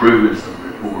approving the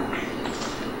reports,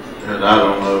 and I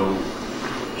don't know.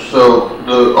 So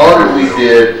the audit we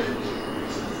did,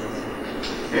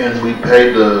 and we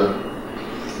paid the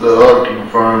auditing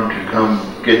firm to come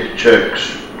get the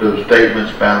checks, the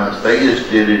statements balanced. They just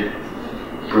did it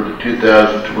for the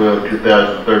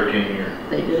 2012-2013 year.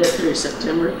 They did it through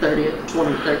September 30th,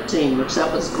 2013, which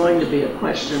that was going to be a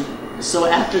question. So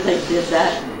after they did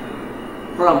that,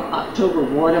 from October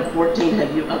 1 of 14,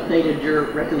 have you updated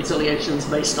your reconciliations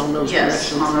based on those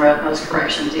corrections? Yes, on those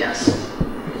corrections, yes.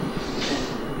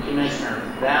 Commissioner,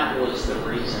 that was the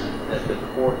reason that the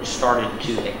court started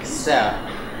to accept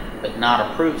but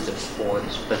not approve the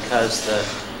reports, because the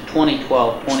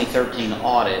 2012-2013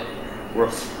 audit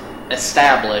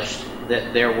established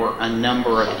that there were a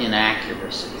number of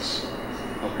inaccuracies.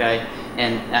 Okay,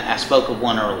 and I spoke of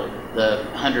one earlier, the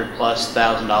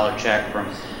 $100,000+ check from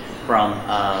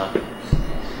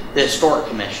the Historic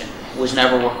Commission was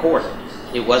never recorded.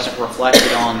 It wasn't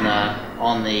reflected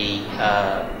on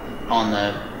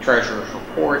the treasurer's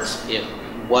reports. It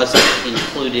wasn't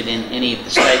included in any of the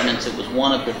statements. It was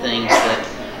one of the things that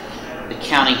the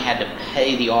county had to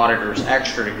pay the auditors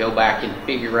extra to go back and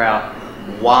figure out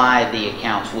why the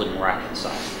accounts wouldn't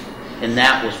reconcile. And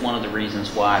that was one of the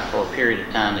reasons why, for a period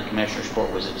of time, the Commissioner's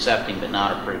Court was accepting but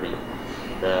not approving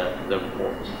the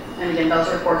reports. And again, those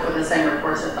reports were the same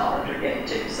reports that the auditor gave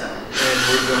too, so. And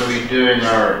we're going to be doing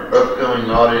our upcoming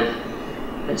audit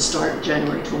They start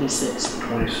January 26th.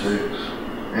 26.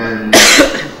 And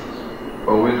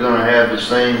are we going to have the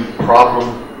same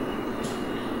problem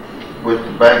with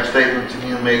the bank statements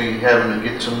again? Maybe having to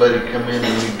get somebody to come in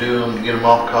and redo them to get them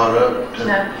all caught up?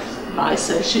 No. I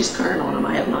say she's current on them.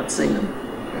 I have not seen them.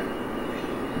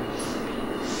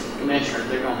 Commissioner,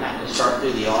 they're going to have to start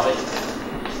through the audit,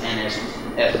 and as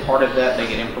part of that, they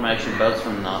get information both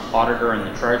from the auditor and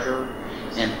the treasurer,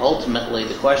 and ultimately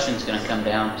the question is going to come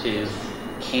down to,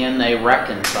 can they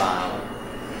reconcile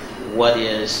what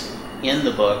is in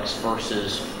the books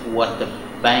versus what the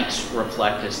banks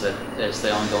reflect as the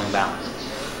ongoing balances?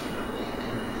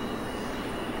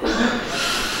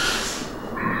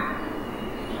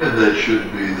 And that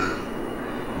should be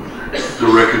the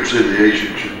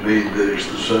reconciliation should mean that it's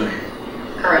the same.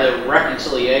 Correct.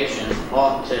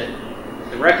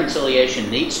 The reconciliation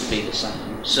needs to be the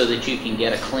same so that you can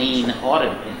get a clean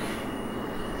audit opinion,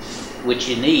 which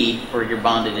you need for your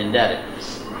bonded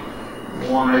indebtedness.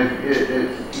 Warren,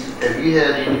 have you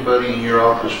had anybody in your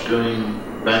office doing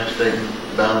bank statement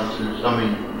balances? I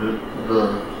mean,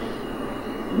 the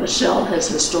Michelle has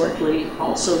historically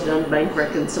also done bank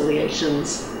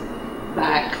reconciliations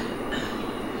back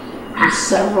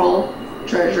several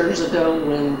treasurers ago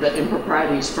when the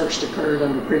improprieties first occurred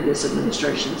under previous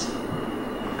administrations.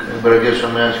 Okay, but I guess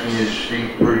I'm asking, is she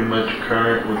pretty much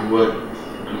current with what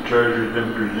the treasurer's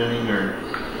been presenting, or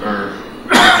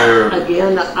is there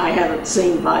Again, I haven't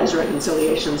seen Vi's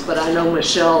reconciliations, but I know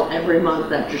Michelle every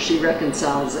month after she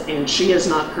reconciles, and she is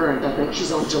not current. I think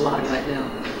she's on July right now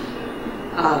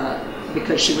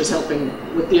because she was helping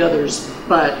with the others.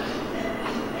 But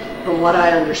from what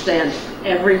I understand,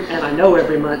 and I know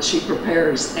every month she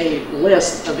prepares a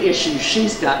list of issues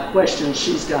she's got, questions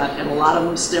she's got, and a lot of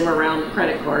them stem around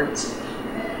credit cards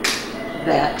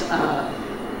that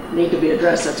need to be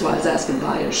addressed. That's why I was asking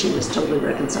Vi if she was totally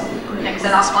reconciled with credit Next,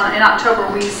 cards. in October,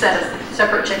 we set a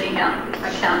separate checking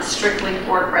account strictly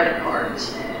for credit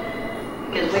cards,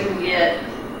 because we can get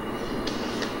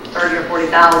 $30,000 or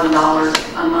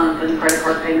 $40,000 a month in credit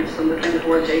card payments from between the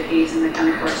board JPs and the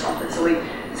county clerk's office. So we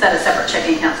set a separate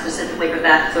checking account specifically for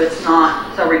that, so it's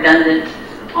not so redundant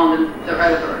on the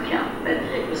other account that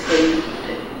it was getting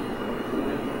to.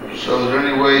 So is there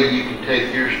any way you can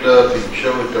take your stuff and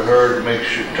show it to her to make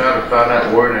sure, try to find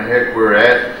out where in the heck we're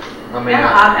at? I mean,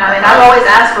 I've always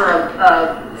asked for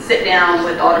a sit down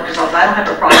with the auditor's office. I don't have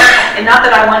a problem. And not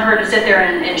that I want her to sit there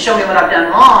and show me what I've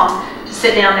done wrong, to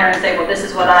sit down there and say, well, this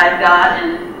is what I've got,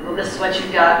 and well, this is what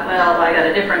you've got. Well, I got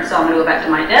a difference, so I'm going to go back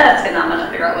to my desk, and I'm going to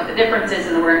figure out what the difference is,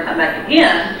 and then we're going to come back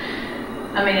again.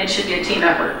 I mean, it should be a team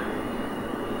effort.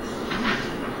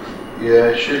 Yeah,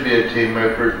 it should be a team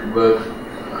effort, but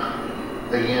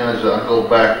again, as I go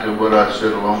back to what I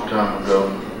said a long time ago,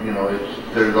 you know,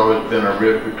 there's always been a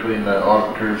rift between the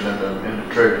auditors and the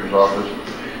treasurer's office.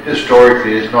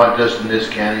 Historically, it's not just in this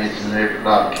county, it's in every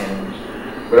lot of counties.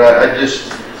 But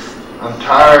I'm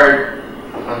tired,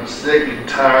 I'm sick and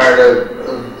tired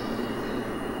of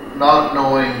not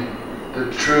knowing the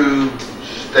true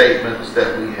statements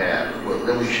that we have,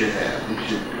 that we should have. We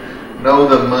should know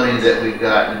the money that we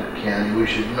got in the county. We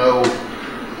should know.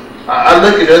 I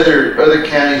look at other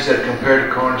counties that compare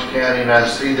to Karnes County, and I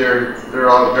see their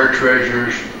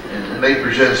treasurers, and they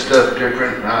present stuff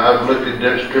different. I've looked at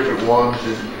different ones,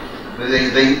 and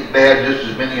they have just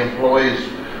as many employees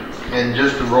and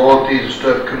just the royalties and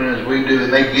stuff coming in as we do,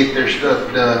 and they get their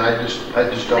stuff done. I just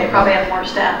don't. They probably have more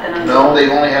staff than us. No, they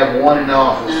only have one in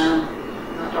office. No,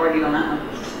 not to argue on that one.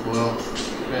 Well,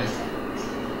 okay.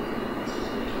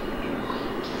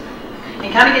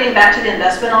 And kind of getting back to the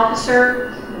investment officer.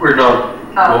 We're not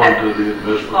Oh, going okay. to the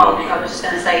investment Oh, officer. I was just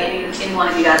going to say, any one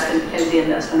of you guys can be the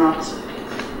investment officer.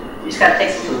 You just got to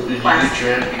take So some did you class. get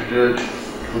your answer, Judge?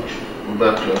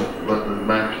 About the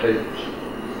bank statements?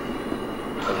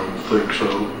 I don't think so,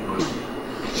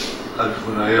 but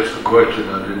when I asked the question, I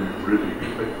didn't really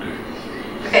expect to.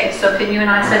 Okay, so can you and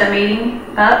I set a meeting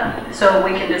up so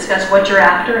we can discuss what you're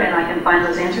after and I can find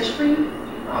those answers for you?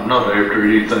 I'm not after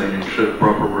anything except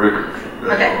proper records.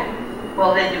 That's Okay. all.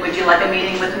 Well, then, would you like a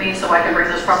meeting with me so I can bring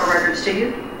those proper records to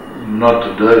you? Not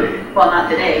today. Well, not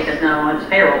today, because no, it's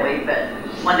payroll week, but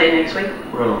one day next week?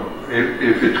 Well,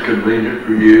 if it's convenient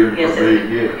for you and Yes, for me,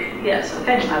 yes. Yes,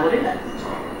 okay, I will do that.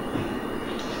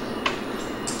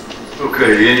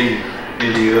 Okay,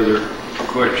 any other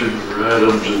questions or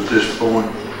items at this point?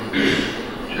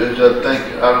 Judge, I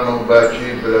don't know about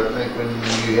you, but I think when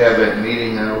you have that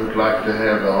meeting, I would like to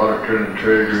have the auditor and the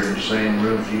treasurer in the same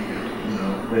room. If you could, you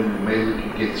know, maybe we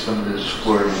could get some of this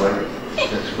squared away.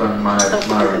 That's been my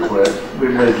request. We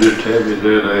may just have it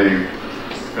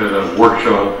at a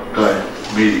workshop type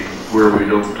meeting where we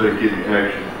don't take any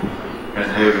action and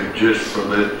have it just for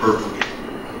that purpose.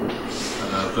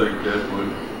 And I think that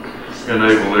would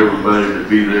enable everybody to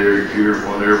be there and hear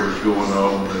whatever's going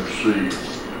on and see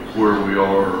where we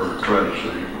are or try to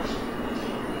see.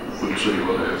 We'll see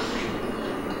what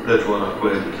happens. That's what I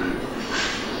plan to do.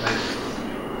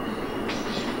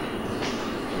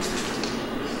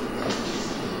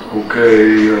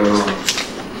 Okay,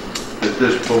 at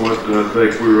this point, I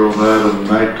think we're on item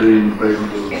 19,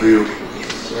 payment of the bills.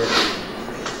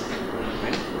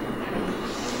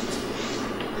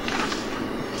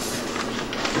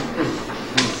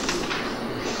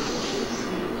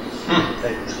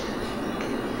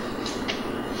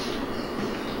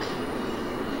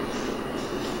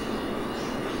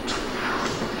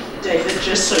 David,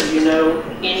 just so you know,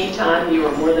 anytime you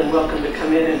are more than welcome to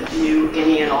come in and view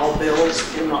any and all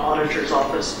bills in the auditor's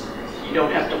office. You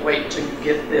don't have to wait till you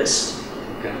get this.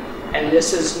 Okay. And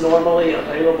this is normally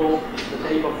available the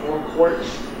day before court,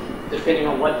 depending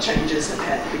on what changes have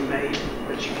had to be made,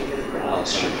 but you can get it printed as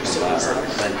soon as I-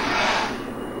 Thank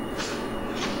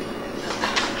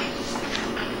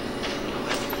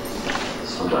you.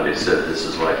 Somebody said this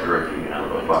is like drinking out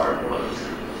of a fire hose.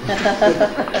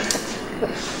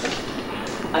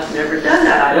 I've never done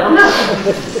that, I don't know.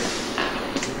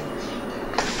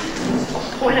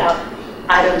 I'll point out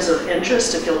items of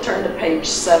interest, if you'll turn to page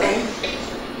 7,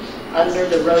 under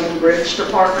the Road and Bridge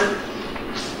Department.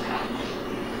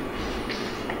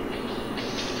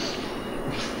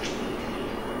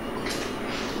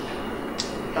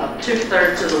 About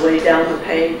 2/3 of the way down the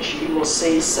page, you will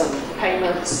see some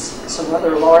payments, some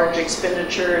other large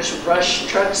expenditures. Rush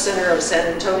Truck Center of San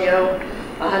Antonio,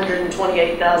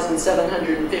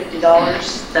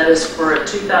 $128,750. That is for a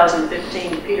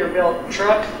 2015 Peterbilt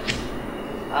truck.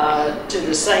 To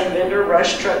the same vendor,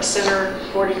 Rush Truck Center,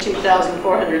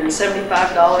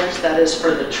 $42,475. That is for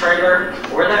the trailer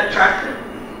or that tractor.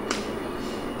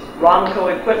 Romco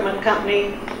Equipment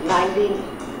Company,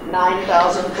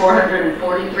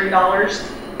 $99,443.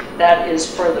 That is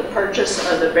for the purchase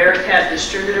of the Bearcat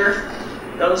distributor.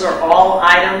 Those are all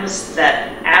items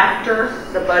that after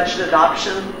the budget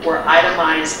adoption were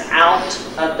itemized out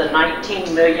of the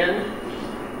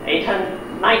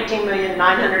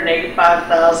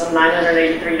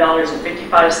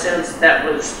 $19,985,983.55 that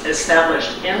was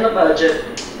established in the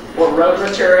budget for road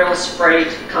materials, freight,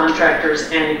 contractors,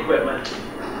 and equipment.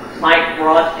 Mike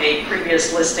brought a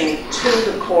previous listing to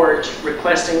the court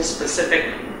requesting specific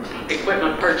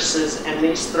equipment purchases, and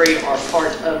these 3 are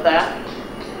part of that.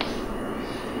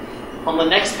 On the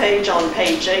next page, on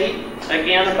page 8,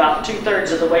 again, about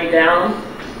 2/3 of the way down,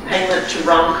 payment to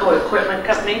Romco Equipment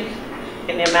Company.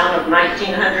 in the amount of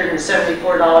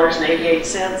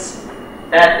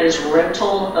 $1,974.88. That is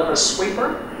rental of a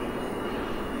sweeper.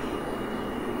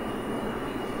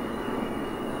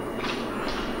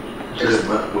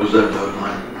 Was that about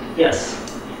mine? Yes.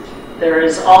 There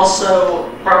is also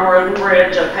from Road and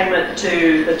Bridge a payment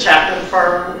to the Chapman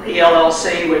firm,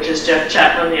 PLLC, which is Jeff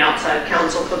Chapman, the outside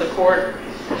counsel for the court,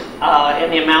 in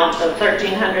the amount of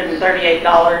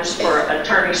 $1,338 for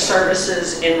attorney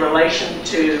services in relation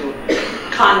to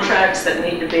contracts that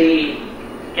need to be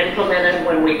implemented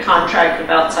when we contract with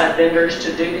outside vendors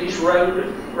to do these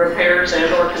road repairs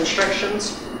and or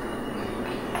constructions.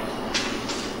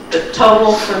 The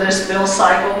total for this bill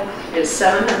cycle is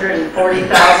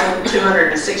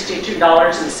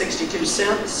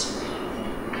 $740,262.62.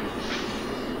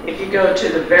 If you go to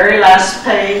the very last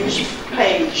page,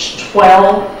 page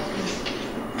 12,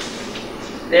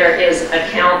 there is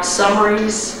account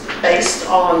summaries based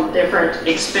on different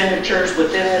expenditures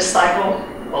within this cycle.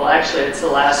 Well, actually, it's the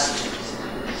last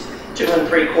 2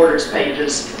 3/4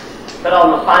 pages. But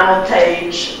on the final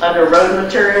page, under road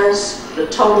materials, the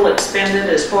total expended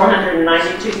is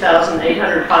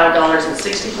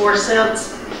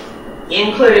 $492,805.64.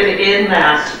 Included in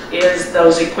that is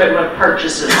those equipment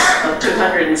purchases of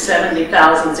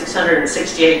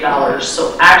 $270,668.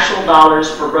 So actual dollars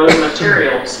for road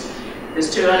materials is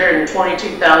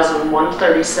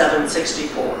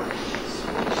 $222,137.64.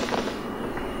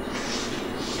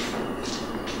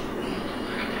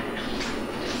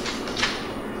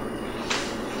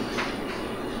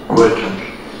 Questions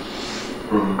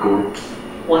from the court?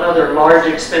 One other large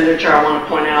expenditure I want to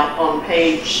point out on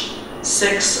page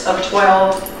 6 of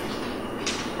 12,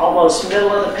 almost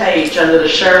middle of the page, under the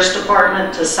Sheriff's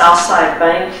Department to Southside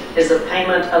Bank is a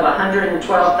payment of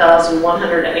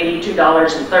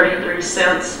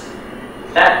 $112,182.33.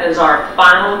 That is our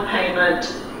final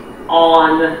payment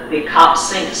on the cop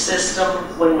sync system.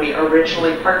 When we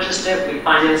originally purchased it, we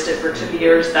financed it for 2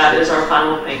 years. That is our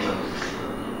final payment.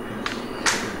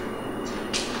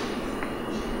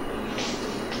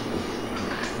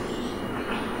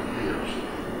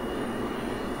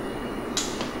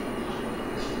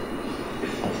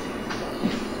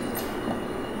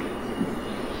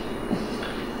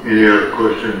 Any other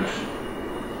questions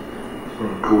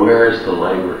from the court? Where is the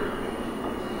labor?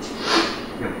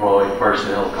 Employee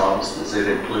personnel cost, is it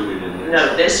included in this?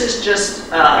 No, this is just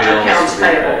accounts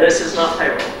payable. This is not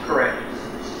payroll, correct.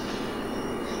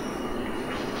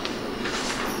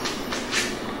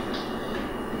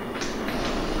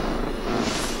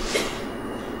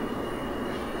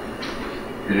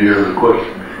 Any other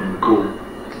questions from the court?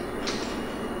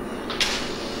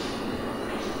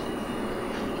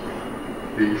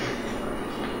 Please.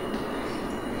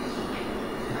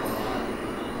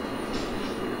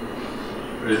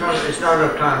 It's not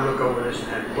enough time to look over this and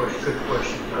have good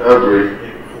questions. I agree.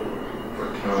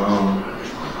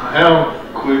 How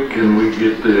quick can we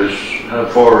get this? How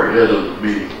far ahead of the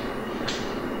meeting?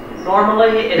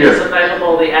 Normally, it is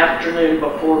available the afternoon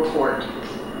before court.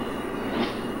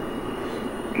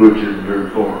 Which isn't very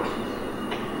far.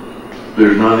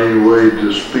 There's not any way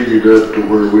to speed it up to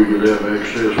where we could have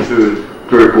access to it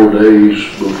 3 or 4 days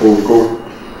before court?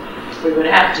 We would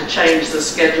have to change the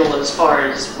schedule as far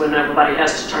as when everybody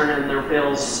has to turn in their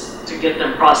bills to get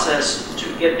them processed, to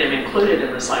get them included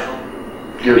in the cycle.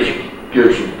 Give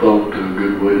some thought to a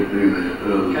good way to do that.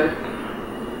 Okay.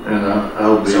 And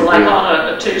I'll be. So like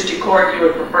on a Tuesday court, you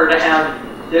would prefer to have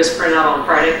this print out on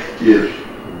Friday? Yes.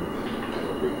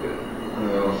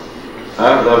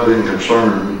 I've been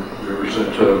concerned ever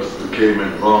since I became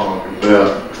involved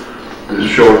about the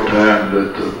short time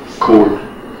that the court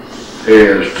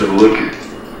has to look at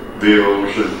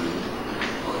bills and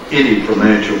any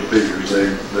financial figures. They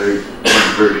have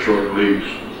very short leads.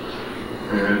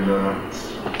 And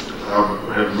I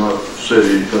have not said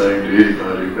anything to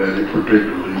anybody about it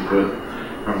particularly, but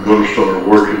I'm going to start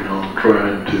working on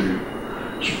trying to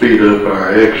speed up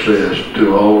our access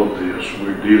to all of this.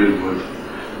 We're dealing with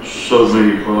so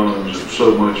many funds and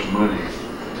so much money.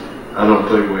 I don't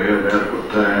think we have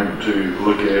adequate time to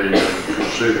look at it and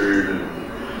consider it and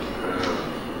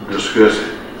discuss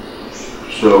it.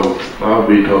 So I'll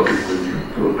be talking with you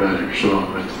about it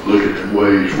some and looking at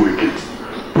ways we can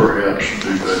perhaps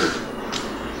do better.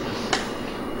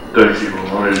 Thank you,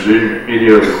 Lamar. Is there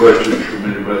any other questions from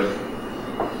anybody?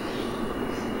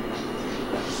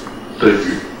 Thank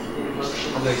you.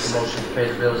 I'll make the motion to pay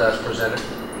the bills as presented.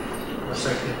 A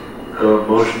second.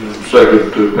 Motion and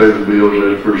second to pay the bills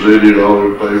as presented. All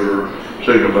in favor,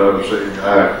 signify by saying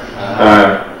aye.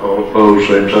 Aye. All opposed,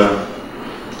 same sign.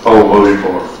 All voting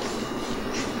for.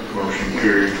 Motion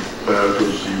carried 5-0.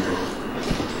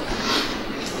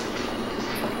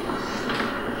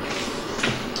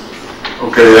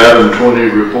 Okay, item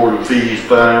 20, report of fees,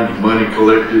 fines, money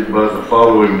collected by the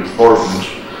following departments.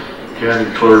 County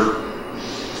clerk.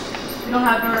 We don't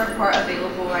have a report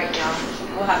available right now.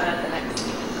 We'll have it at the next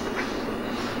meeting.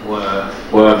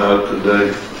 Why not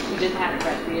today? We didn't have it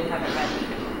ready. We didn't have it ready.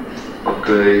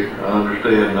 Okay, I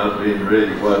understand not being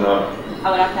ready. Why not?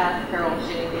 I would have to ask Carol.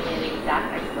 She didn't give me an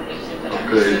exact explanation, but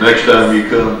Okay, next time you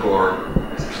come for,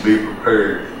 be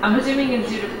prepared. I'm assuming it's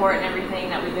due to court and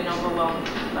everything that we've been overwhelmed,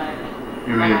 but.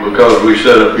 You mean because we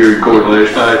sat up here in court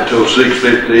last night till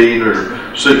 6:15 or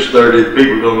 6:30,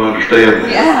 people don't understand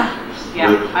that. Yeah,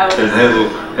 I And was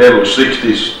handle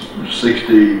 66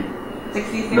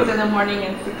 66 in the morning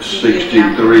and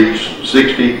 63,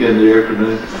 60 in the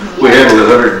afternoon. We handled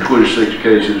 126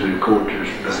 cases in court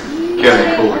yesterday,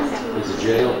 county court. Is it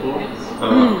jail full?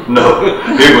 No,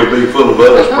 it would be full of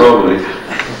us probably.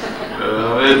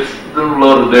 There's a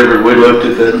lot of different, we looked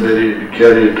at that many, the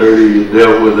county attorney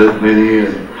dealt with that many,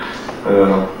 and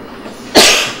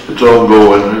it's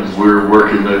ongoing, and we're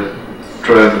working at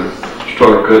trying to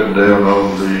start cutting down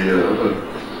on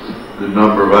the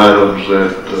number of items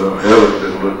that haven't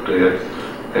been looked at,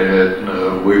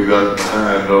 and we've gotten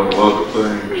behind on a lot of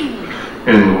things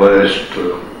in the last, I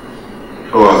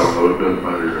don't know, it doesn't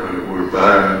matter, we're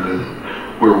behind and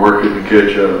we're working to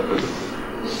catch up. And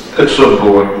at some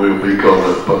point we'll be called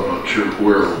up, I'm not sure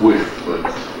where or when, but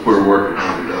we're working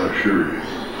on it, I assure you.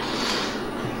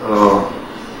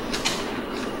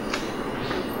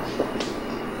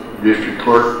 District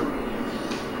clerk,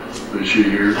 is she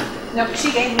here? No,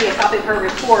 she gave me a copy of her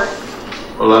report.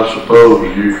 Well, I suppose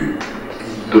you could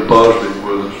deposit it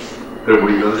with us. Have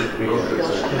we got it?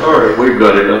 Okay. All right, we've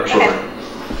got it, I'm sorry.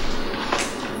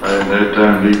 I haven't had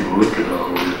time to even look at all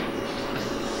of it.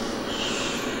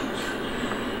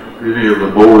 Any of the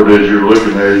board, as you're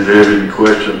looking at it, have any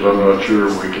questions, I'm not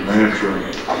sure we can answer them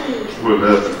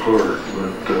without the clerk,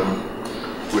 but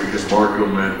we can mark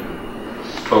them and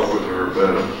talk with her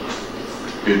about them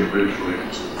individually.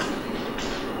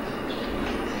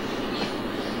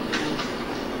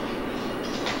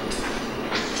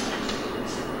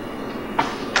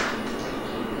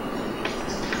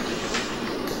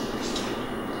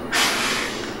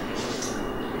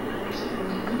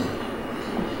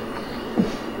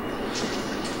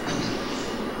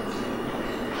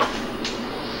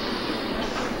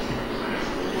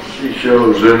 She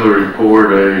shows in the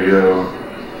report a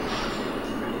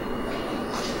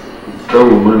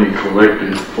total money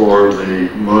collected for the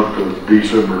month of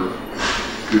December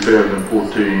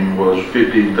 2014 was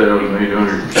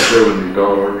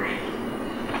 $15,870.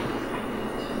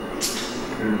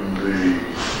 And the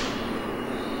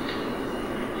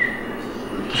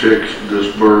checks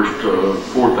disbursed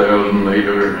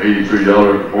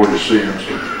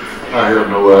 $4,883.40. I have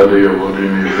no idea what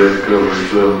any of that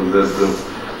covers other than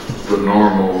the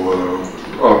normal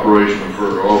operation of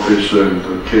her office and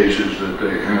the cases that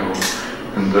they handle,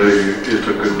 and it's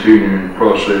a continuing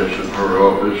process in her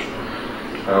office.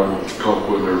 I will talk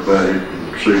with her about it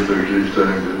and see if there's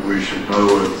anything that we should know.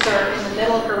 Sir, in the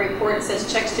middle of her report it says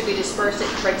checks to be dispersed. It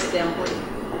breaks it down for you.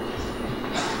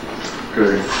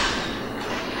 Okay.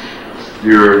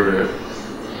 You heard that.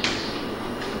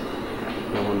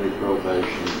 Felony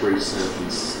probation,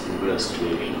 pre-sentence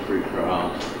investigation,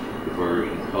 pre-trial,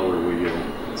 diversion, color wheel,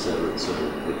 etc., etc.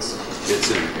 It's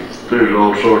in here. There's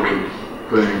all sorts of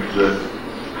things that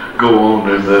go on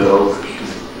in that office.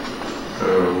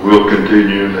 Will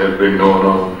continue and have been going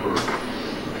on for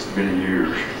many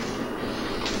years.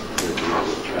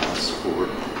 Child support.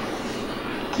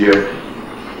 Yep.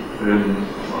 And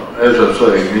as I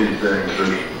say, many things,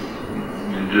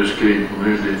 you just can't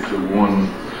limit it to one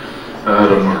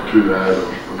item or two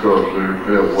items because they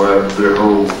have widened their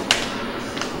whole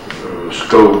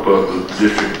scope of the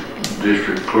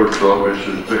district clerk's office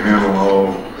is to handle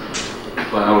all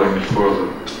filings for the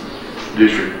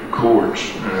district courts,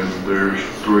 and there's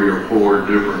 3 or 4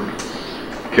 different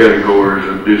categories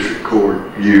of district court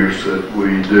use that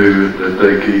we do that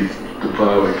they keep the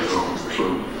filings on. So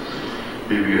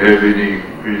if you have any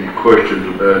questions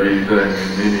about anything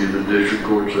in any of the district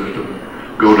court system,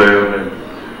 go down and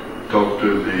talk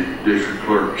to the district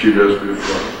clerk. She does good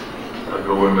work. I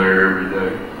go in there every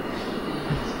day.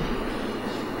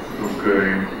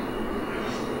 Okay.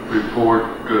 Report,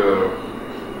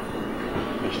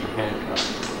 Mr. Hancock.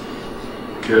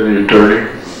 County Attorney,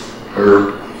 Herb.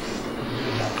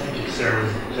 Thank you, sir.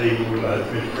 So you were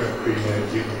finished pretty well.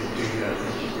 You can do that. I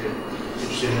think you did. You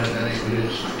should have that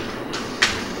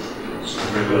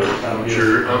I'm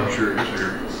sure it's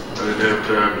here. I didn't have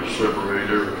time to separate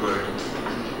everything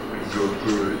and go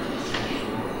through it.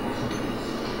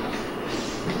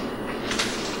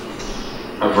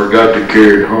 I forgot to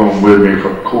carry it home with me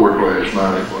from court last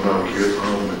night when I was getting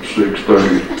home at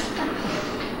 6:30.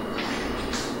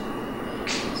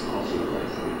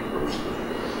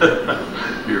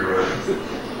 You're right.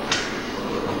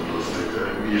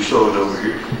 You saw it over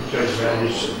here. Judge,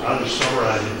 I'll just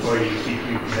summarize it for you to keep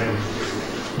you down.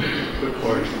 Put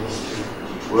forward if you want to.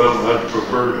 Well, I'd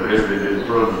prefer to have it in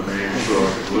front of me so I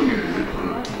could look at it.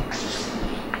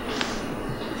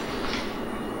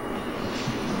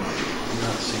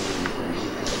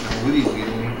 We didn't get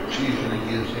one. She's gonna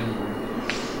give us him one.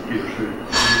 Yes, sir.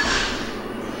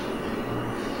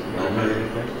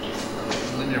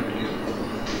 We never get one.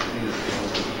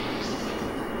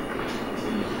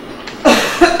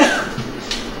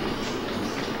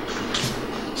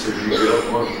 Have you got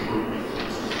one?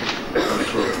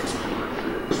 That's right.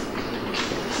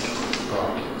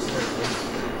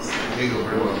 Here you go,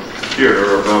 very well. Here,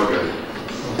 or about that.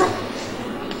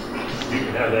 You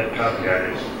can have that copy, I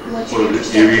guess. Well,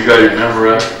 have you got your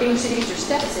number out? You should get your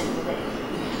steps in today.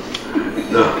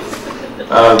 No.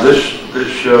 This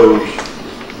shows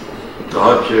the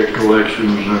hot check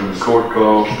collections and court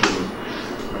costs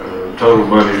and total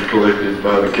monies collected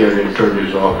by the county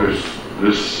attorney's office.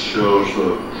 This shows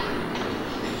the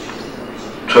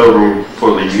total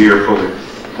for the year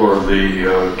for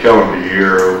the calendar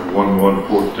year of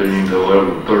 1/1/14 to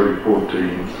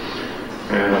 11/30/14,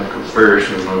 and a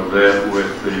comparison of that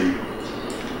with the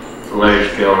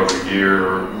last calendar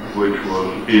year, which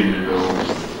was ended on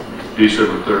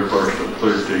December 31st of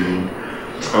 13.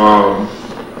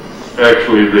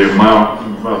 Actually, the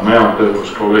amount that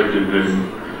was collected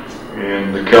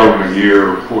in the calendar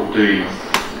year of 14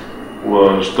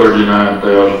 was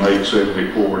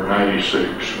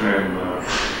 $39,874.96, and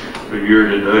the year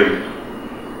to date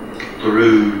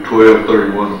through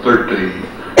 12/31/13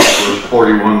 was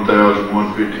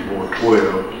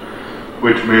 $41,154.12,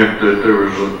 which meant that there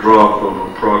was a drop of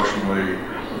approximately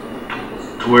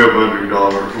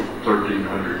 $1,200 from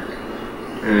 $1,300,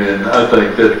 and I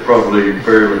think that's probably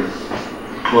fairly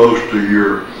close to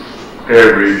your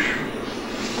average,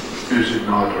 is it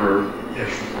not, Herb?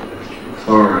 Yes.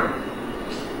 All right.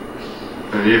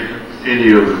 And if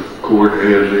any of the court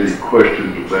has any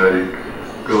questions about it,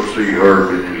 go see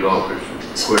Herb in his office.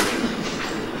 Questions?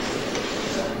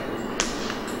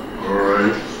 All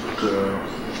right.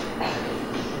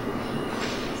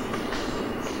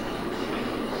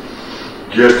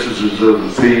 Justices of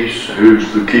the peace,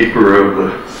 who's the keeper of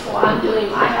the... Well, I'm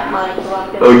doing, I have mine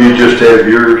locked up. Oh, you just have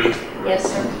yours? Yes,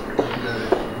 sir.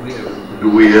 Do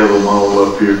we have them all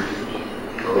up here?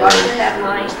 Y'all should have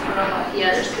mine. I don't know about the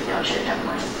others, but y'all should have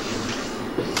mine.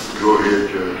 Go ahead,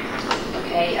 Judge.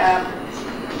 Okay,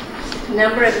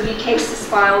 number of new cases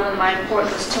filed in my report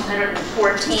was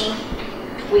 214.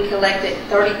 We collected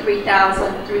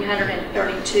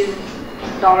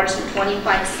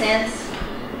 $33,332.25.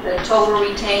 The total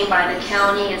retained by the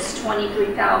county is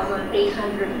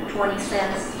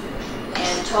 $23,820,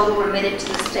 and total remitted to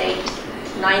the state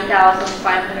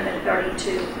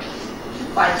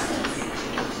 $9,532.05.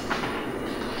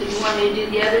 Did you want me to do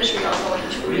the others, or y'all going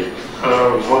to read?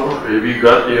 Well, have you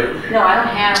got the... No, I don't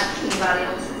have anybody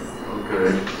else's.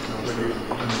 Okay.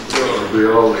 Are they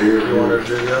all here? You want to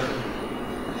do that?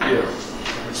 Yeah.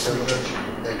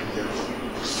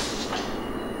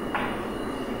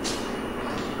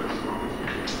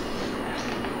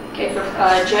 Okay, for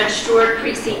Judge Stewart,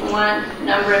 Precinct 1,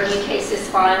 number of new cases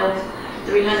filed,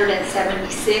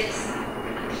 376.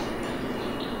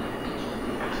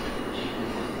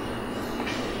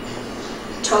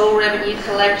 Total revenue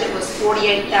collected was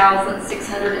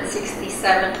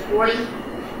 $48,667.40.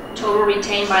 Total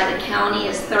retained by the county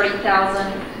is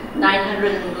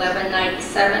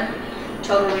 $30,911.97.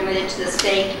 Total remitted to the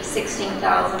state,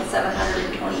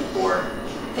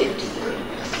 $16,724.53.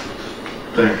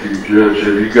 Thank you, Judge.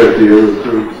 Have you got the other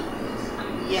two?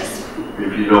 Yes.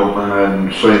 If you don't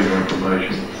mind, same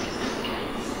information.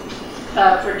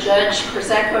 For Judge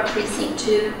Krzekwa, Precinct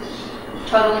 2,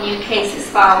 total new cases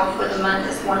filed for the month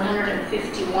is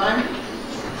 151.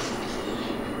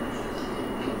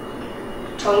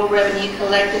 Total revenue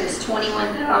collected is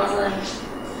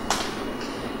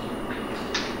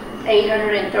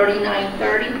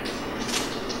 $21,839.30.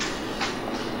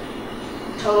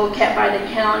 Total kept by the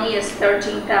county is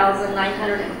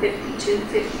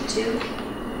 $13,952.52,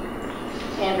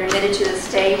 and remitted to the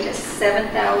state is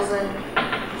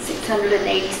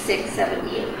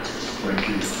 $7,686.78. Thank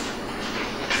you.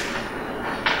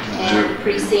 And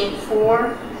Precinct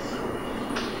 4,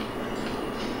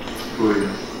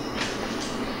 William.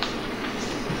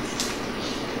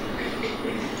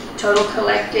 total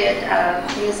collected in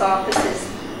his office is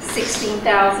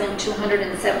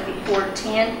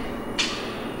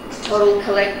 $16,274.10. Total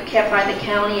kept by the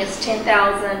county is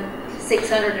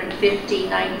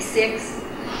 $10,650.96,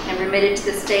 and remitted to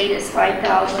the state is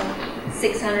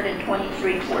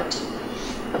 $5,623.14.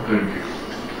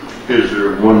 Thank you. Is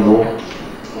there one more?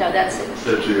 No, that's it.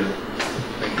 That's it.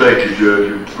 Thank you,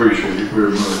 Judge. I appreciate it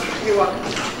very much. You're welcome.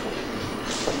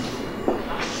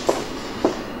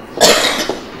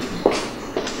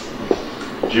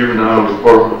 Juvenile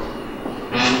Department.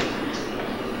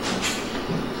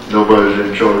 Nobody's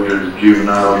in charge of the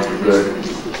juveniles today.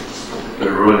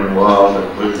 They're running wild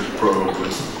and loose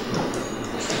probably.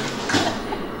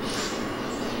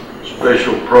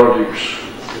 Special projects.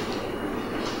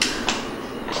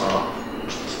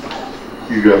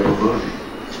 You got the money.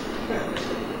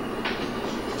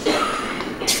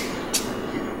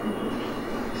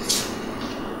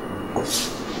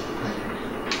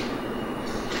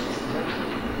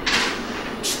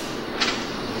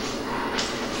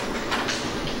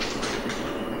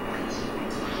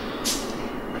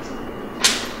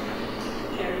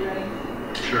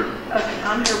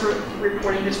 I'm here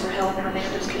reporting this for Helen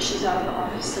Hernandez because she's out of the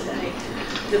office today.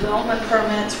 Development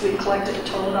permits, we collected, the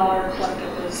total dollar collected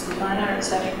was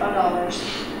 $975.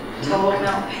 Total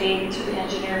amount paid to the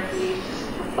engineer fee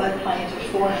for floodplains was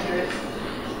 $400,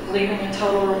 leaving a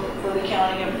total for the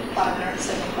county of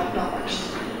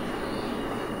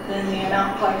 $575. Then the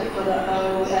amount collected for the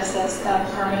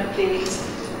OSSF permit fees,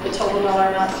 the total dollar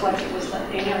amount collected was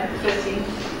 $850.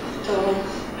 Total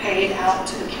paid out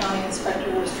to the county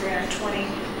inspector was $320,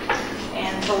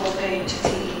 and total paid to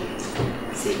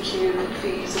TCEQ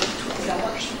fees of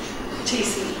 $20.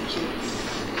 TCEQ.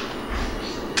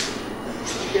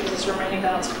 So it gives us remaining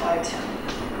balance of $510.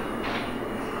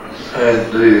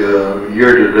 And the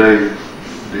year-to-date,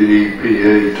 the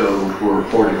EPA totals were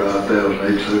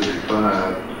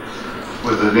 $45,875,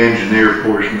 with an engineer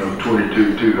portion of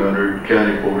 $22,200,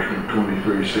 county portion of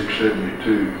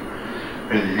 $23,672.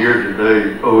 And the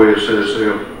year-to-date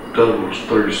OSSF total was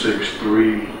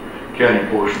 $36,300, county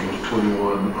portion was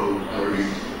 $21,030.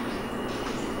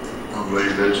 I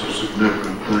believe that's a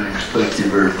significant thing. Thank you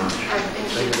very much.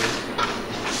 Thank you.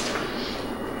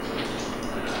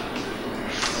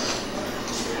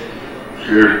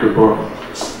 Sheriff's Department.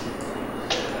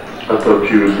 I thought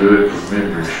you would do it from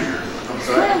memory, Sheriff. I'm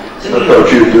sorry? I thought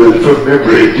you would do it from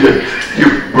memory. You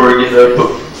bringing up a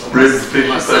written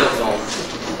picture.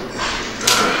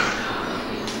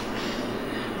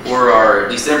 For our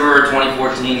December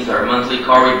 2014, our monthly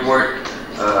call report,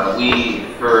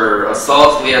 for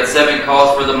assaults, we had 7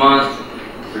 calls for the month.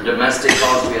 For domestic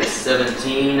calls, we had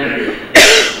 17.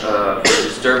 For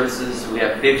disturbances, we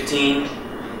had 15.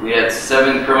 We had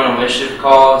 7 criminal mischief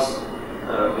calls.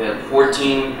 We had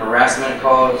 14 harassment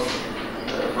calls.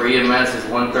 For EMS, it's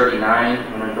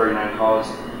 139 calls.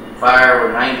 Fire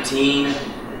were 19.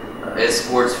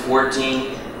 Escorts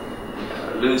 14.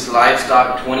 Loose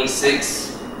livestock 26.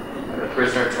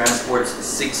 Prisoner transports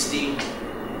 60.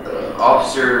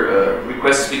 Officer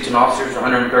request to speak to an officer is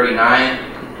 139.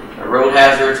 Road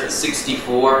hazards at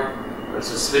 64.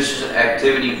 Suspicious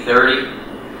activity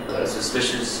 30.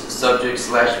 Suspicious subjects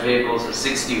 / vehicles at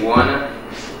 61.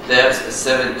 Thefts at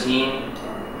 17.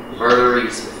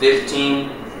 Burglaries 15.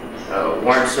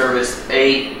 Warrant service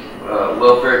 8.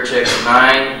 Welfare checks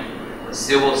 9.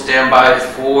 Civil standbys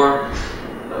 4.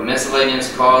 Miscellaneous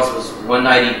calls was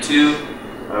 192.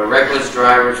 Reckless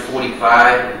drivers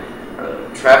 45,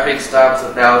 traffic stops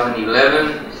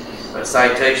 1,011,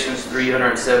 citations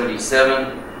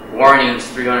 377, warnings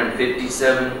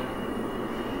 357,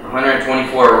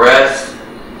 124 arrests,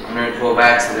 112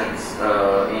 accidents,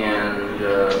 and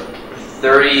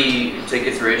 30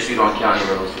 tickets were issued on county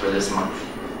roads for this month.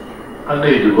 I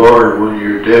need to borrow one of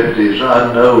your deputies.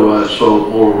 I know I saw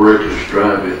more reckless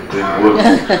driving than what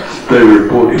they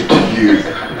reported to you.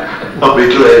 I'll be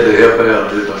glad to help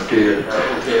out if I can.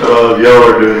 Y'all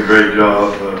are doing a great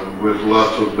job with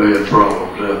lots of bad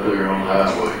problems out there on the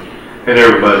highway. And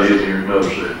everybody in here knows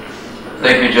that.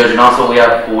 Thank you, Judge. And also we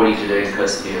have 40 today in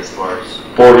custody as far as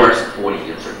 40? 40,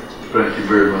 yes, sir. Thank you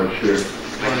very much, Sheriff.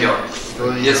 Thank you.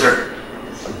 Yes, sir.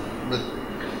 But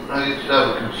I just have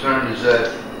a concern is that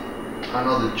I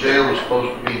know the jail was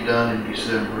supposed to be done in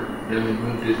December. Then we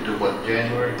moved it to what,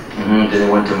 January? Then it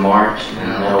went to March.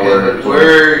 Yeah, okay, but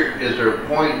where is there a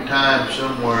point in time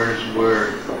somewhere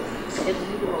where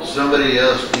somebody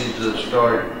else needs to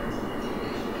start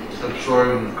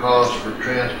absorbing the costs for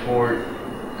transport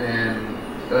and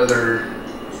other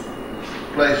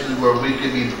places where we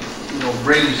could be,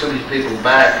 bringing some of these people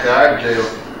back to our jail?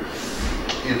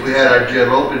 If we had our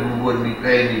jail open, we wouldn't be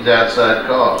paying these outside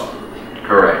costs.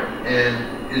 Correct.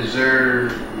 And is there,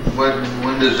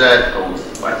 when does that?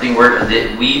 I think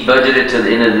we budgeted to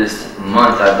the end of this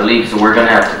month, I believe, so we're gonna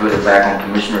have to put it back on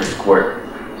Commissioner's Court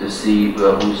to see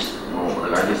who's,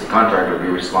 well, I guess the contractor will be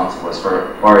responsible as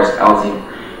far as housing,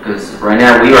 because right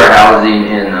now we are housing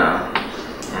in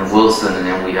Wilson, and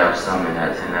then we have some in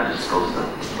that just goes to.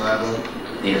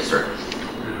 Yes, sir.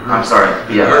 I'm sorry.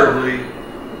 Did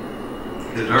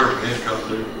Herb Hancock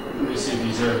leave? I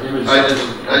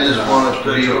just want us to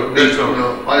be, I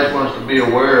just want us to be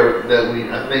aware of that.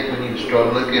 I think we need to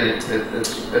start looking at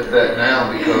that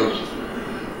now, because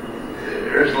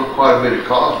there's quite a bit of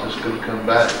cost that's going to come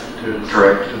back to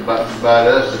bite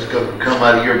us. It's going to come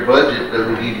out of your budget that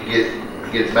we need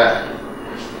to get back.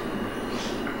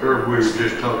 Herb, we were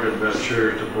just talking about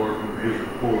Sheriff's Department, his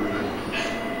report, and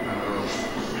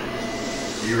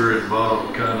you're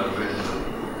involved kind of in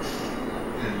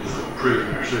the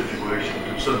prisoner situation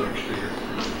to some extent.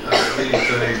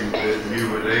 Anything that you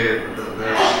would add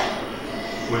about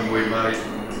when we might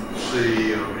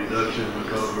see a reduction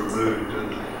because we're moving to the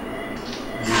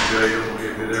new jail,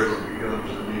 if it ever becomes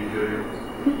a new jail?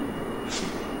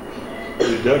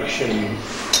 Reduction,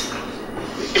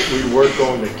 we work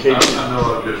on the case. I know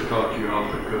I just caught you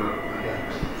off the cuff.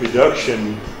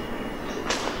 Reduction,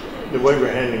 the way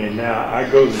we're handling it now, I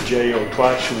go to jail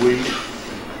twice a week,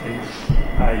 and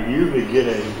I usually get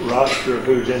a roster of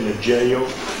who's in the jail,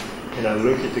 and I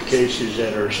look at the cases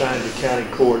that are assigned to county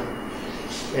court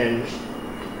and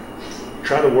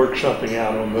try to work something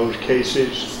out on those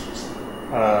cases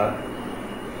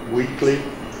weekly,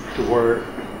 to where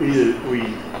either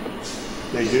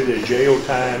they do their jail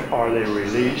time or they're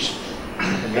released,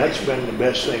 and that's been the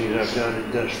best thing that I've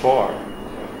done thus far.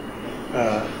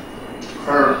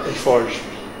 As far as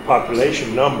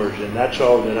population numbers, and that's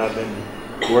all that I've been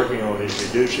working on, is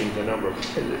reducing the number of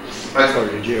visits as far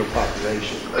as the jail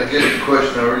population. I guess the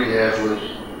question I really had was,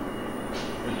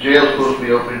 the jail's supposed to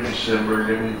be open in December,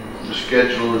 then the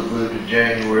schedule is moved to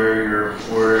January or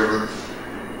wherever.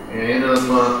 And end of the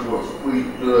month,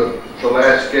 the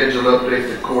last schedule update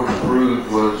the court approved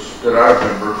that I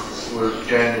remember, was in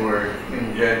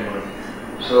January.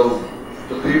 So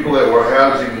the people that were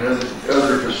housing in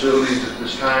other facilities at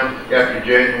this time, after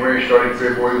January, starting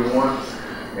February 1,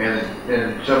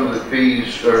 and some of the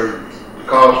fees or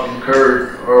costs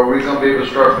incurred, are we going to be able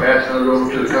to start passing it over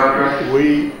to the contractor?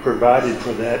 We provided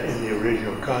for that in the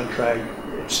original contract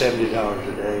at $70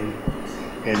 a day,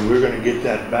 and we're going to get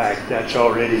that back.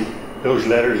 Those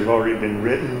letters have already been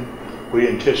written. We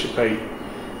anticipate,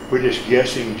 we're just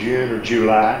guessing June or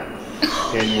July,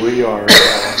 and we've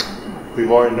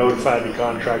already notified the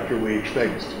contractor. We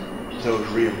expect those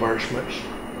reimbursements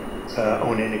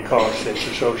on any costs that's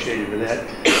associated with that.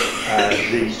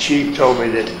 The chief told me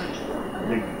that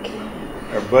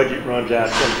our budget runs out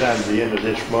sometime at the end of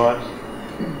this month,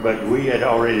 but we had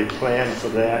already planned for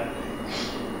that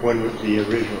when the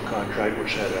original contract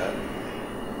was set up.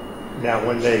 Now,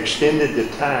 when they extended the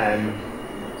time,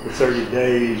 the 30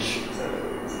 days,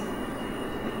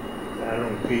 I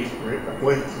don't know, Pete,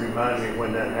 remind me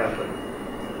when that happened.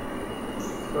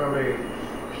 Well,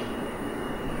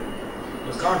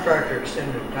 the contractor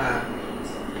extended time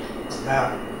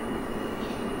about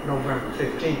November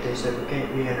 15th. They said we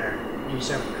can't be in there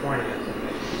December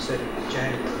 20th. They said it would be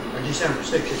January, or December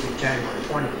 6th, it would be January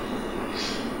 20th.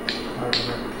 I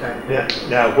remember that.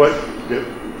 Now, what the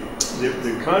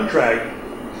contract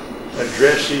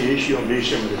addressed the issue on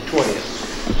December the 20th.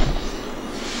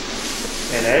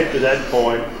 And after that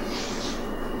point,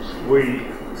 we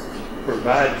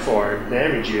provide for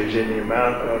damages in the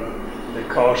amount of the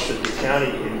cost that the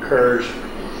county incurs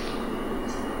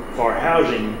for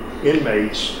housing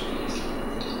inmates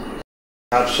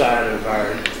outside of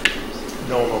our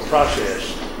normal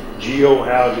process. GEO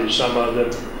houses some of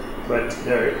them, but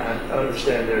I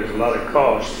understand there's a lot of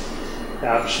cost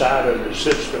outside of the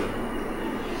system.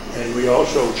 And we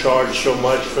also charge so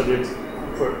much for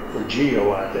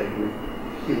GEO, I think. We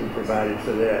even provided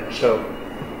for that. So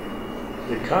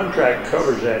the contract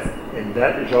covers that, and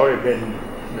that has already been,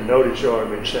 the notice has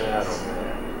already been sent out on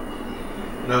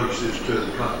that. Notices to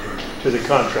the contractor? To the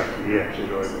contractor, yes,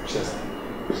 it's already been sent out.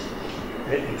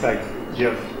 In fact,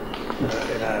 Jeff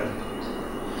and I have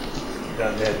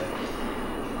done that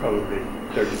probably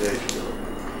 30 days ago.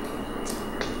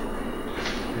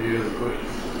 Any other questions?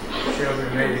 Shelby,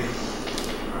 maybe, I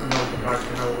don't know if you'd like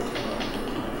to know,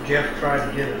 Jeff tried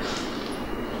to get us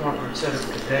appointment set up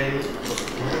today.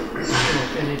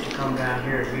 Finney to come down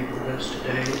here and meet with us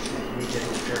today, and he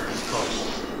didn't return his call.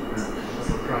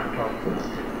 We're trying to talk about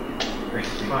it.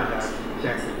 Find out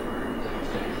exactly where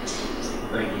things stand.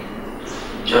 Thank you.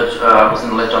 Judge, I was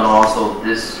going to let y'all know also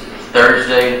this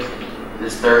Thursday,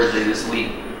 this Thursday, this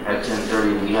week at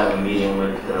 10:30, we have a meeting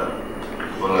with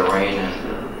Lorraine and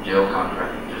the jail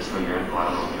contractor, just for your info. I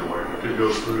don't know if you're aware. To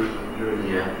go through it,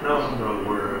 Yeah. no, I'm not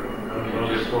aware of it. I'm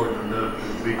not important enough to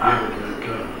be given that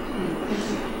time.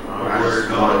 I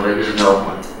just want to let you know.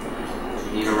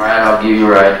 Need a ride, I'll give you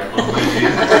a ride.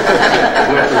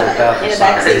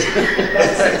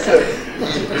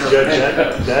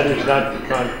 Judge, that is not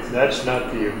that's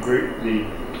not the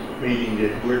meeting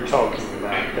that we're talking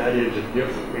about. That is a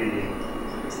different meeting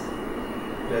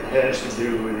that has to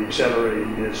do with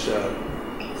accelerating this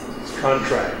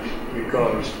contract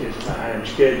because it's behind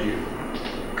schedule.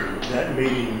 That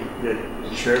meeting that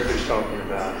the sheriff is talking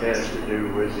about has to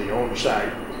do with the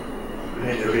on-site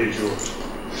individuals.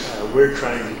 We're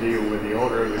trying to deal with the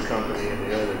owner of the company and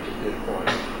the others at this point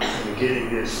and getting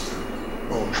this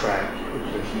on track as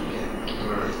best we can.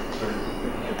 All right,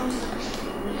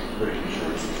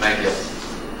 Thank you.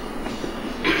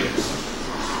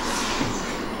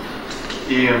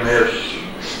 EMS.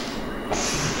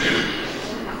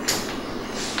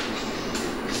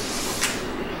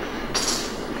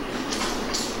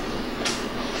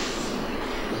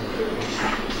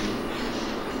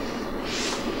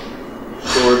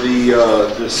 For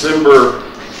the December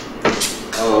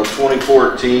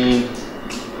 2014,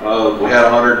 we had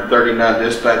 139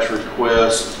 dispatch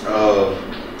requests,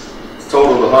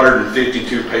 totaled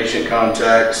 152 patient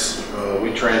contacts.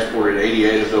 We transported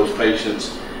 88 of those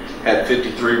patients, had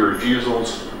 53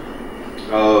 refusals,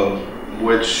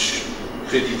 which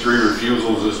 53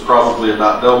 refusals is probably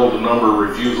about double the number of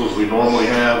refusals we normally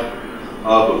have,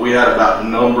 but we had about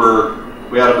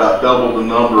double the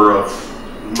number of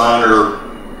minor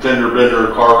fender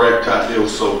bender, car wreck type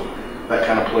deals, so that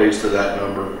kind of plays to that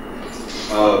number.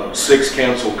 6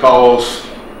 canceled calls,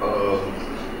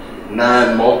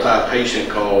 9 multi-patient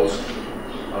calls,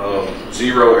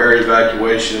 0 air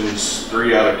evacuations,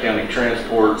 3 out-of-county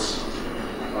transports,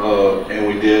 and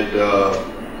we did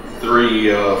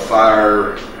 3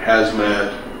 fire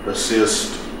hazmat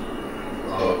assist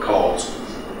calls.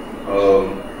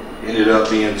 Ended up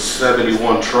being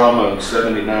 71 trauma and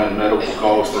 79 medical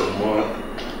calls for a month.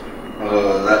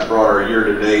 That brought our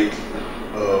year-to-date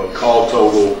call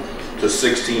total to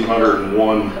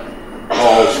 1,601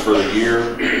 calls for the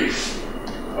year.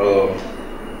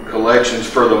 Collections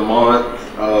for the month,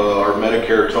 our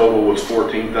Medicare total was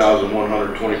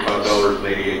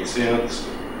 $14,125.88.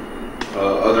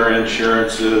 Other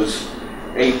insurances,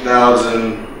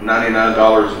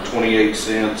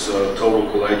 $8,099.28. Total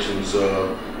collections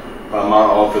by my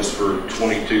office for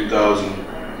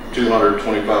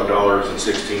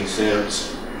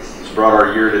 $22,225.16. It's brought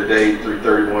our year-to-date through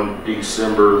 31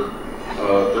 December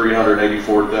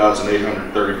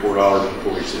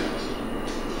 $384,834.40.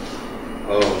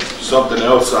 Something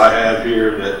else I have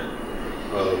here that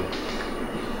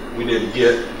we didn't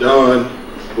get done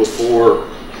before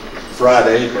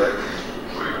Friday, but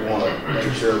I want to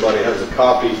make sure everybody has a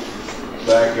copy.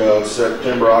 Back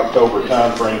September, October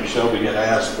timeframe, Shelby had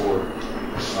asked for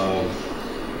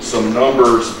some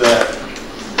numbers that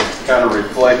kind of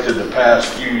reflected the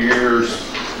past few years,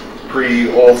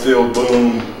 pre-oil field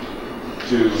boom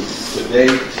to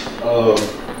date.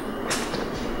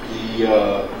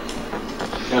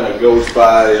 Kind of goes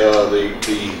by it'll give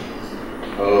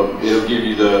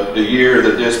you the year,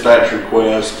 the dispatch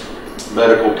request,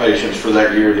 medical patients for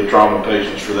that year, the trauma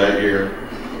patients for that year.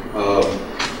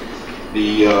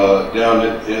 Down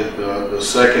at the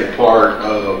second part,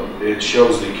 it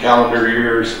shows the calendar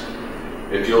years.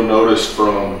 If you'll notice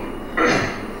from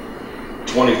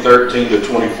 2013 to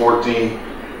 2014,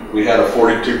 we had a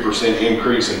 42%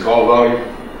 increase in call volume.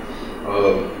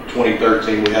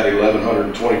 2013 we had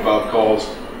 1,125 calls,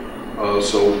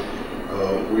 so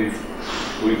we've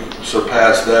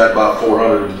surpassed that by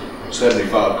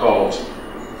 475 calls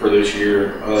for this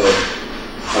year. A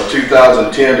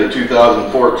 2010 to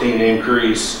 2014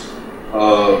 increase,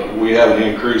 we have an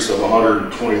increase of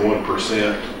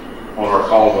 121% on our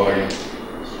call volume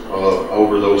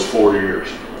over those 4 years.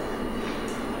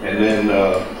 And then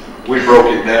we broke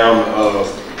it down,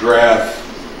 graph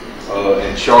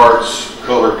and charts,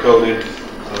 color-coded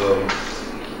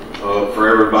for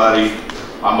everybody.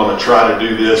 I'm going to try to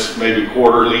do this maybe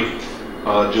quarterly,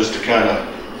 just to kind of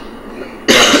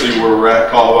see where we're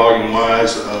at call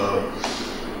volume-wise.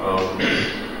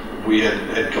 We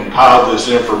had compiled this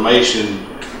information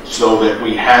so that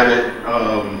we have it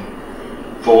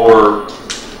for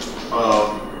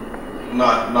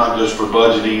not just for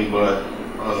budgeting, but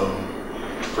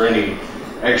for any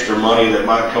extra money that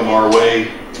might come our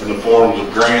way in the forms of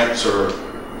grants or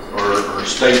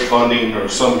state funding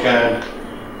of some kind.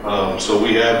 So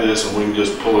we have this, and we can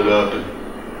just pull it up and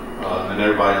and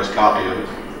everybody has a copy of it.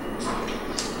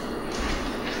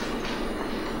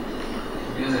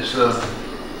 Dennis,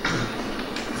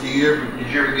 did you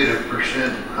ever get a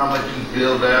percent, how much you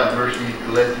billed out versus you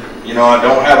collected? You know, I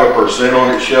don't have a percent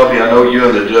on it, Shelby. I know you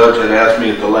and the judge had asked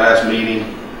me at the last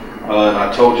meeting, and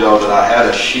I told y'all that I had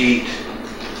a sheet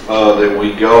that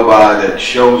we go by that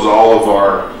shows all of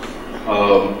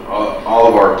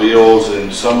our bills,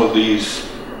 and some of these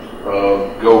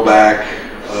go back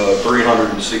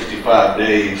 365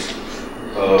 days,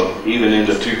 even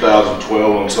into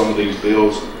 2012 on some of these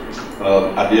bills.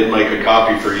 I did make a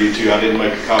copy for you too. I didn't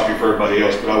make a copy for everybody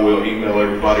else, but I will email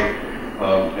everybody,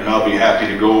 and I'll be happy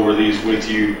to go over these with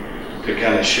you to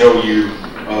kind of show you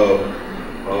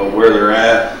where they're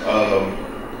at.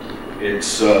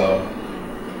 It's I'll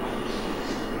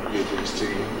give these to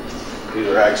you. These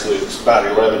are actually, it's about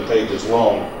 11 pages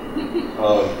long,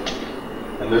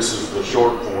 and this is the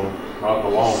short form, not the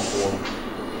long form.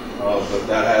 But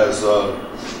that has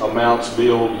amounts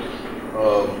billed,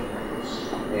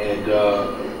 and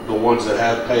the ones that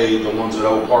have paid, the ones that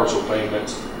owe partial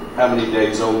payments, how many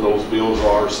days old those bills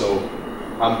are. So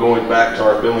I'm going back to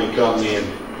our billing company and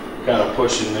kind of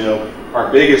pushing them. Our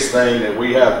biggest thing that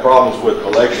we have problems with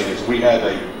collecting is we have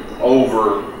a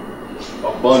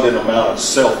abundant amount of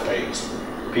self-pays,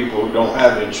 people who don't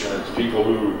have insurance, people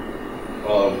who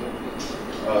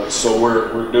so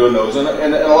we're doing those, and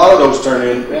a lot of those turn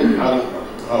in, and not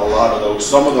a lot of those,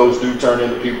 some of those do turn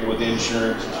into people with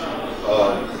insurance.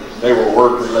 They were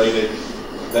work related,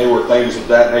 they were things of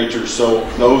that nature. So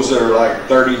those that are like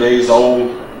 30 days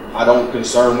old, I don't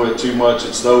concern with too much.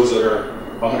 It's those that are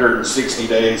 160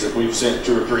 days that we've sent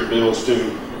 2 or 3 bills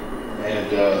to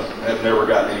and have never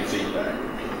gotten any feedback.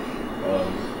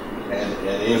 And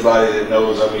anybody that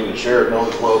knows, I mean, the sheriff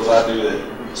knows as well as I do that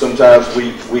sometimes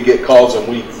we get calls and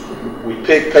we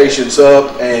pick patients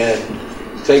up and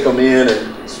take them in,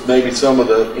 and maybe some of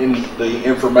the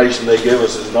information they give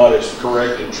us is not as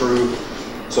correct and true.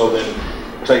 So then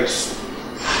it takes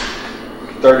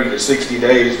 30 to 60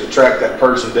 days to track that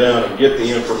person down and get the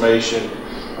information.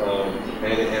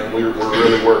 And we're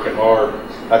really working hard.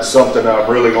 That's something I'm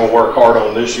really going to work hard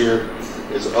on this year,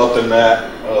 is upping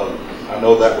that. I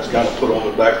know that was kind of put on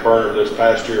the back burner this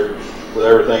past year with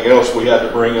everything else we had to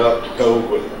bring up to code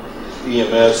with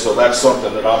EMS. So that's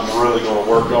something that I'm really going to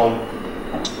work on.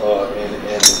 And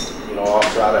you know, I'll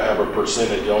try to have a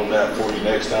percentage on that for you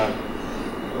next time.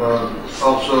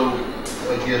 Also,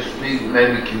 I guess he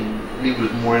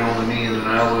was more in on the meeting than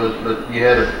I was, but you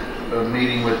had a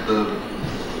meeting with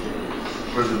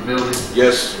for the building?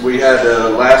 Yes, we had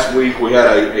last week. We had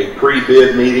a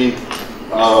pre-bid meeting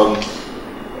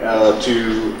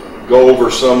to go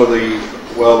over some of the.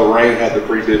 Well, Lorraine had the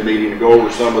pre-bid meeting to go over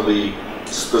some of the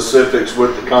specifics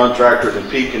with the contractors, and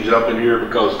Pete can jump in here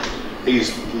because he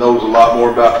knows a lot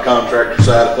more about the contractor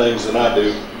side of things than I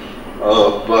do.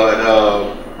 But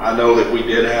I know that we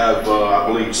did have, I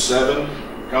believe, 7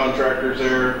 contractors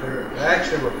there. There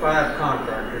actually were 5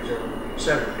 contractors. There were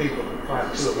 7 people,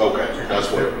 5 2 of them. Okay, that's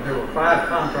what. There were 5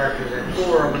 contractors, and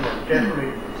 4 of them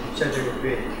definitely said they were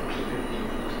big.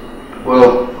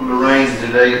 Well, Lorraine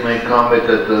today made comment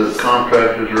that the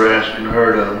contractors are asking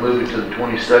her to move it to the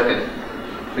 22nd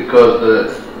because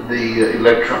the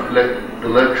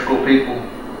electrical people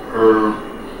are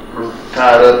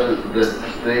tied up.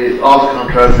 All the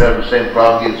contractors have the same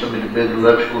problem getting somebody to bid the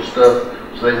electrical stuff,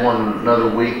 so they want another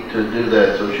week to do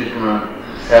that. So she's going to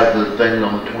have the thing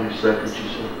on the 22nd, she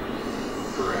said.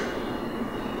 Correct.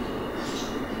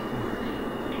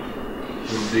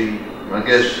 It'll be, I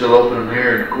guess, still open in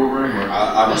here in the courtroom? Or?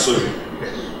 I'm assuming.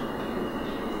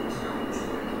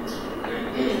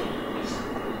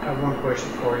 I have one question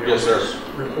for you. Yes, sir.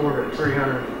 Report of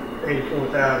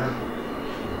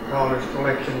 $384,000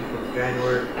 collection for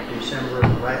January, December.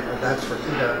 That's for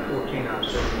 2014, I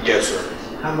assume. Yes, sir.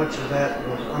 How much of that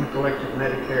was uncollected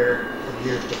Medicare for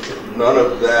years before? None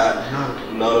of that.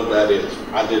 None of that is.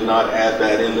 I did not add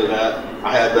that into that.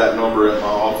 I had that number at my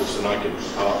office, and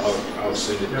I'll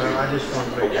send it to you. No, I just want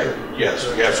to make sure. Yes,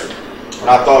 yes, sir. And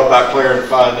I thought about clearing to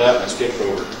find that, and I skipped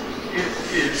over it.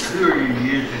 Who are you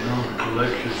using on the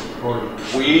collection part?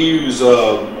 We use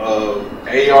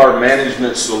AR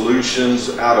Management Solutions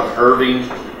out of Irving,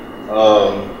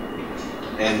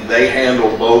 and they handle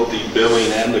both the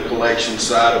billing and the collection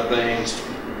side of things.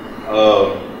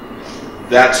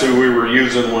 That's who we were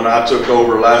using when I took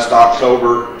over last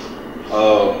October,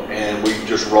 and we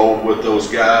just rolled with those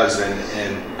guys.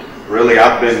 And really,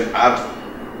 I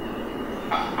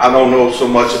don't know so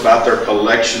much about their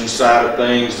collection side of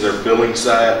things, their billing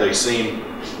side. They seem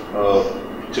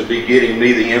to be getting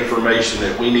me the information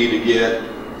that we need to get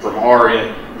from our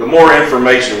end. the more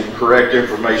information, correct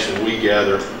information we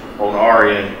gather on our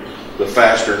end, the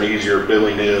faster and easier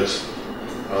billing is,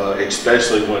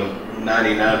 especially when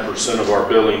 99% of our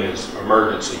billing is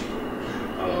emergency.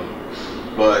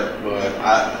 But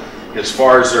as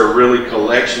far as their really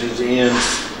collections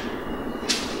ends,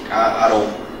 I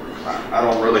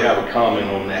don't really have a comment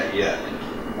on that yet.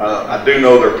 I do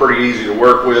know they're pretty easy to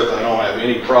work with. I don't have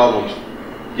any problems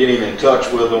getting in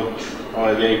touch with them. I don't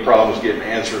have any problems getting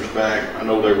answers back. I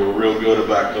know they were real good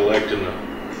about collecting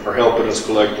or helping us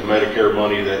collect the Medicare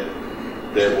money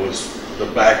that was the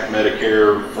back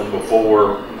Medicare from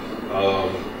before.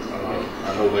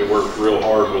 I know they worked real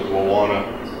hard with Luana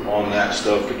on that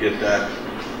stuff to get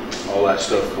all that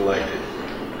stuff collected.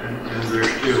 And they're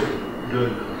still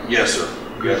doing Yes, sir.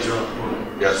 good Yes, sir. job for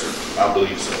them. Yes, sir. I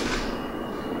believe so.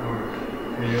 All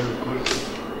right. Any other questions?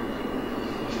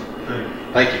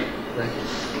 Thank you. Thank you.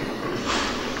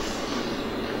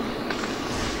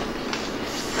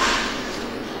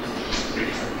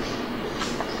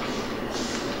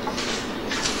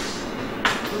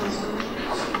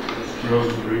 Road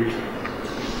and Bridge.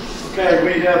 Okay,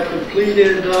 we have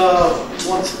completed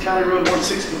County Road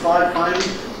 165 finally,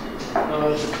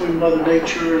 between Mother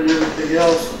Nature and everything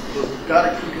else. We've got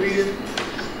it completed.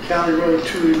 County Road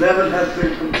 211 has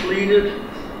been completed.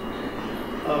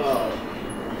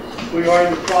 We are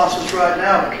in the process right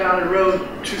now of County Road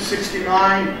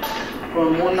 269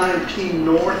 from 119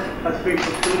 north has been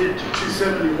completed to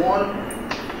 271.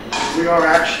 We are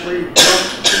actually up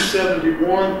to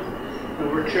 271. And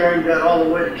we're carrying that all the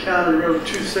way to County Road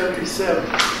 277.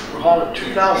 We're hauling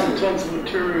 2,000 tons of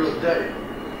material a day.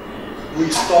 We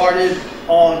started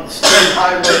on State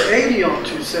Highway 80 on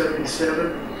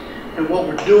 277, and what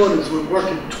we're doing is we're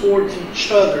working towards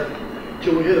each other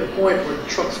till we hit a point where the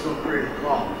truck's going to create a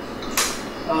problem.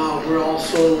 We're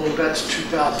also, that's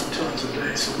 2,000 tons a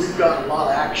day, so we've got a lot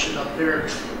of action up there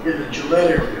in the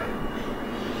Gillette area.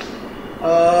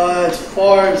 As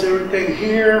far as everything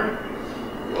here,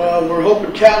 we're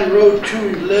hoping County Road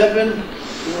 211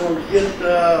 will get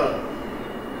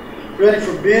ready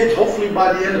for bids hopefully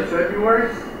by the end of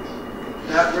February.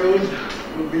 That road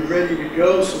will be ready to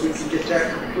go so we can get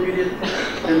that completed.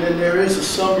 And then there is a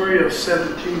summary of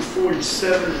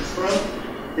 1747 in front.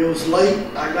 It was late.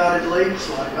 I got it late,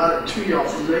 so I got it to y'all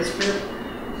from Naismith.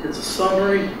 It's a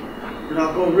summary, and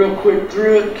I'll go real quick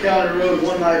through it. County Road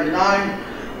 199.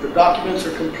 The documents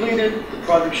are completed. The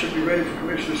project should be ready for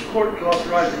Commissioner's Court to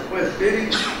authorize request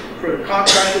bidding for the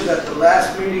contractors at the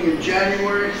last meeting in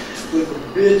January, with the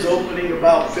bids opening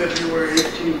about February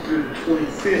 18th through the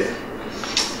 25th.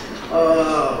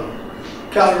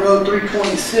 County Road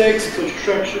 326,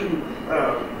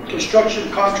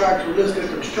 construction contracts with Listed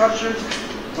Construction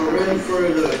are ready for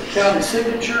the county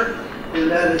signature, and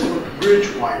that is with the bridge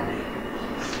widening.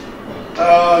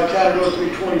 County Road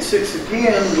 326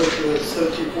 again with the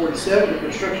 1747. The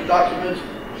construction documents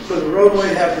for the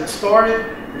roadway have been started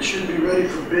and should be ready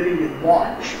for bidding in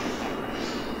March.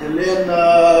 And then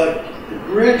the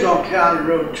bridge on County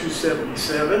Road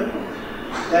 277,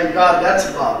 thank God that's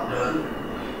about done.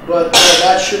 But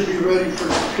that should be ready for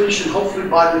completion hopefully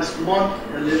by this month,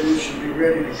 and then we should be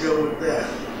ready to go with that.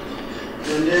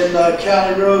 And then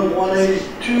County Road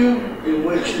 182, in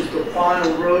which is the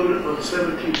final road of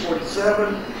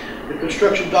 1747. The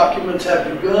construction documents have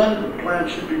begun. The plan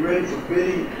should be ready for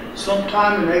bidding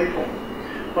sometime in April.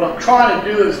 What I'm trying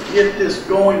to do is get this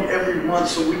going every month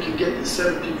so we can get the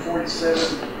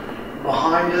 1747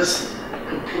 behind us,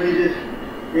 completed,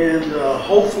 and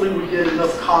hopefully we get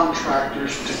enough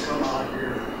contractors to come out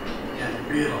here and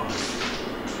bid on it.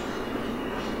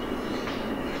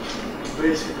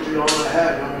 Basically all I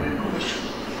had. Any questions?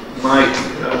 Mike,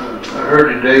 I heard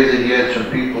today that you had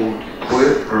some people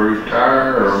quit or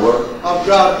retire or what? I've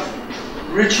got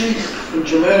Richie from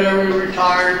Gillette area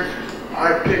retired.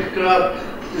 I picked up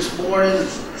this morning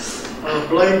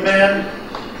Blade Man,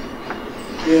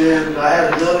 and I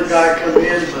had another guy come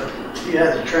in, but he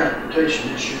has a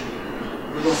transportation issue.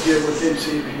 We're going to get with him,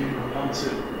 see if he wants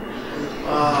it.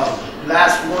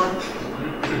 Last month,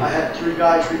 I had 3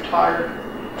 guys retired.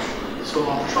 So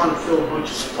I'm trying to fill a bunch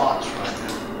of spots right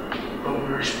now. But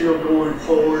we're still going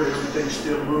forward, everything's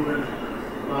still moving.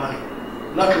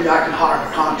 Luckily I can hire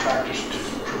the contractors to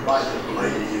provide the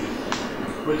blading,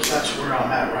 which that's where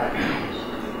I'm at right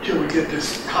now. Until we get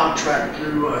this contract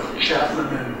through Chapman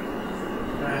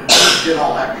and get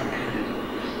all that completed.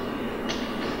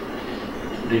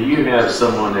 Do you have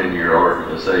someone in your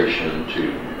organization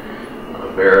to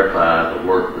verify the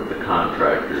work that the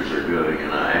contractors are doing?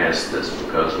 And I ask this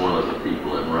because one of the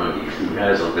people in Runge who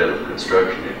has a bit of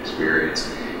construction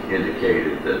experience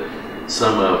indicated that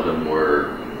some of them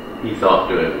were he thought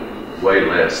doing way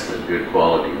less than good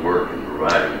quality work and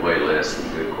providing way less than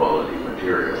good quality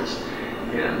materials.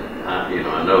 And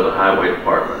I know the highway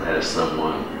department has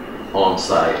someone on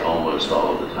site almost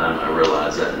all of the time. I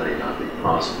realize that may not be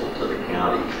possible to the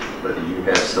county, but do you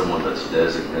have someone that's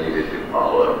designated to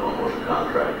follow up on what the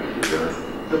contractors are doing?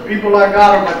 The people I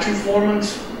got are my two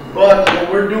foremans, but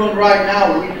what we're doing right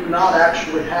now, we do not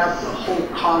actually have the whole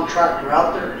contractor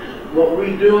out there. What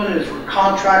we're doing is we're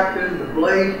contracting the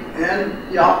blade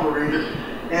and the operator,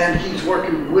 and he's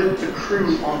working with the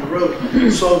crew on the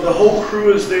road. So the whole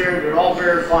crew is there, they're all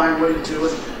verifying what he's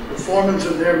doing. The foremans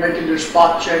are there making their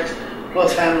spot checks,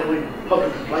 plus handling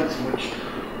public complaints, which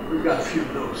we've got a few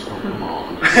of those. Oh, come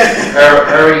on.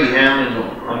 How are you handling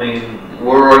them? I mean,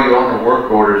 where are you on the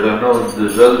work orders? I know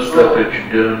there's other stuff that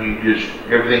you're doing,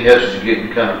 everything else is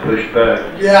getting kind of pushed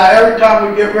back. Yeah, every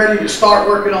time we get ready to start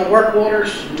working on work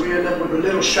orders, we end up with a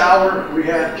little shower. We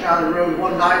had County Road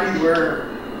 190 where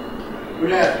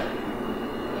we had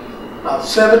about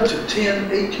 7 to 10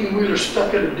 18-wheelers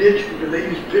stuck in a ditch because they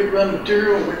use pit run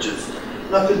material, which is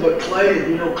nothing but clay,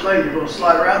 and you know clay, you're going to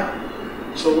slide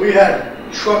around. So we had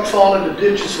trucks fall in the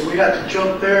ditches, so we had to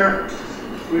jump there.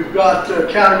 We've got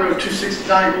County Road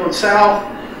 269 going south.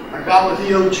 I got with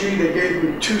EOG, they gave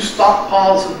me 2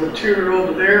 stockpiles of material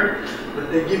over there,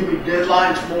 but they give me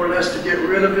deadlines more or less to get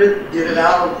rid of it, get it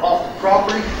out off the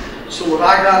property. So what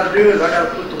I got to do is I got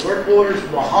to put the work orders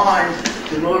behind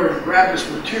in order to grab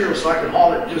this material so I can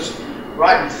haul it just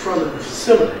right in front of the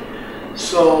facility.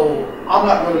 So I'm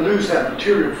not going to lose that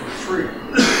material for free.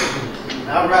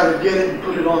 I'd rather get it and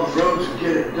put it on the roads and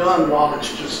get it done while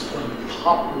it's just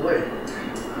hopped away.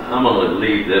 I'm going to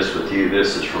leave this with you.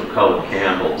 This is from Cole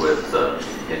Campbell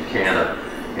in Canada,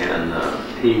 and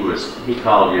he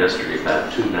called yesterday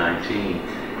about 219,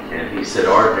 and he said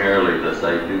ordinarily that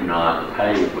they do not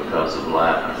pay because of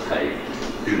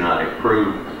do not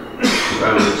improve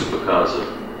roads because of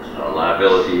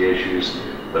liability issues,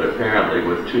 but apparently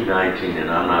with 219, and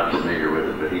I'm not familiar with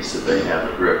it, but he said they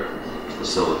have a grip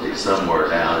facility somewhere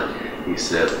down, and he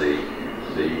said the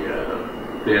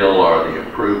bill or the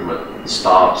improvement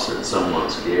stops at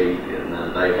someone's gate and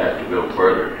then they have to go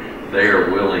further. They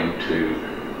are willing to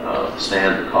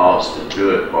stand the cost and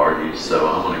do it for you, so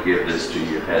I'm going to give this to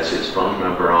you. It has his phone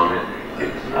number on it.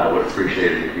 I would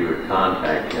appreciate it if you would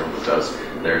contact him because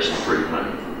there's some free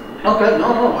money. Okay,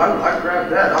 no, I grabbed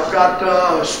that. I've got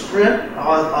Sprint.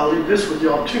 I'll leave this with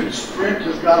y'all too. Sprint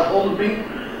has got a hold of me.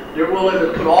 They're willing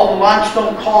to put all the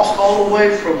limestone cost all the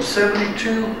way from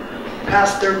 72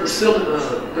 past their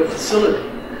facility,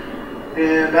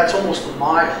 and that's almost a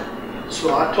mile.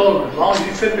 So I told them, as long as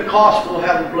you fit the cost, we'll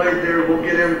have a blade there, we'll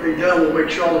get everything done, we'll make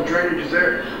sure all the drainage is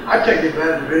there. I take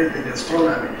advantage of anything that's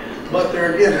thrown at me. But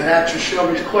there again, it answers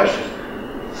Shelby's question.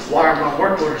 Why are my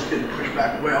work orders getting pushed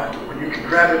back? Well, when you can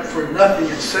grab it for nothing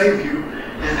and save you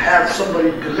and have somebody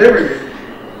deliver it,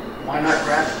 why not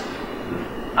grab it?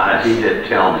 He didn't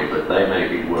tell me, but they may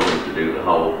be willing to do the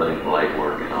whole thing, blade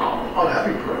work and all. Oh,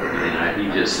 that'd be perfect. And he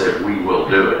just said, we will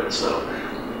do it, so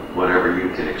whatever you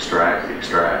can extract.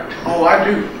 Oh, I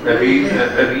do. Have you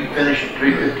finished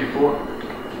 354?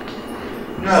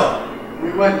 No.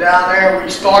 We went down there, we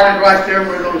started right there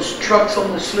where those trucks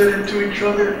almost slid into each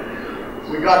other.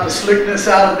 We got the slickness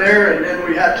out of there, and then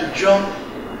we had to jump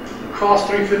across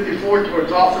 354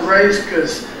 towards off the race,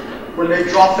 because when they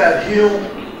dropped that hill,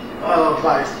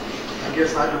 by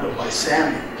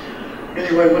Sammy.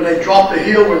 Anyway, when they dropped the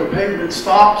hill where the pavement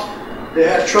stops, they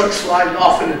had trucks sliding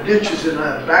off in the ditches, and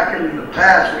back in the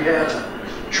past we had a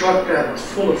truck that was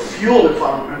full of fuel, if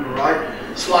I remember right,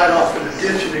 slide off in the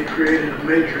ditch, and it created a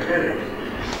major headache.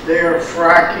 They are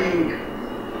fracking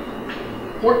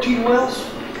 14 wells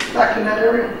back in that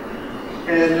area,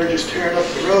 and they're just tearing up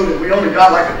the road, and we only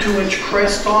got like a 2-inch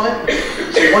crest on it.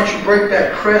 So once you break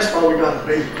that crest, all we got is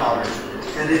baby powder.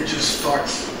 And it just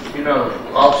starts. You know,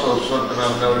 also something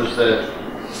I've noticed that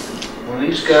when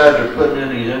these guys are putting in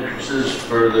these entrances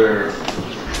for their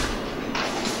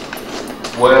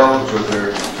wells or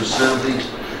their facilities,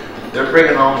 they're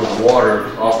bringing all the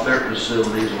water off their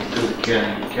facilities onto the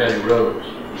county roads.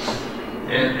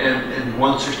 And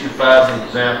 165 an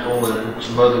example, and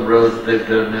some other roads they've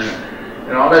done that.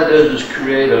 And all that does is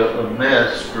create a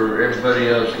mess for everybody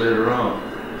else later on.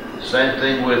 Same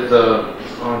thing with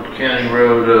on County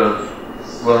Road, I'm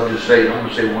going to say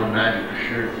 190 for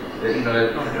sure. You know,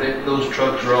 those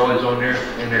trucks are always on there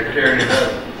and they're tearing it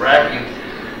up, wrecking.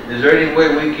 Is there any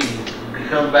way we can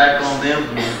come back on them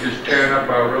from just tearing up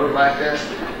our road like that?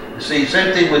 See,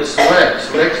 same thing with Select.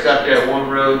 Select's got that one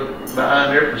road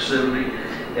behind their facility,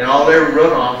 and all their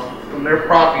runoff from their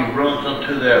property runs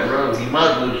onto that road. You might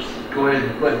as well just go ahead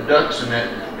and put ducks in that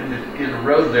in the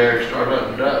road there, start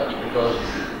hunting ducks, because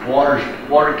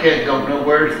water can't go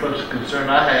nowhere. It's supposed to concern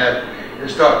I had,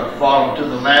 it's starting to fall into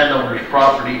the landowner's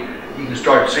property. You can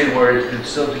start seeing where it's been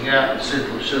silting out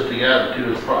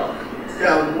into his property.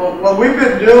 Yeah, what we've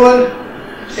been doing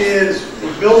is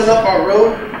we're building up our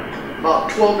road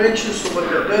about 12 inches, so what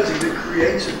that does is it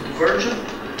creates a diversion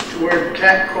to where it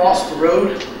can't cross the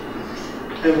road.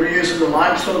 And we're using the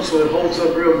limestone so it holds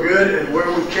up real good, and where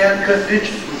we can cut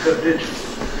ditches, we cut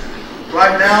ditches.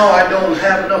 Right now, I don't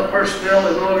have enough personnel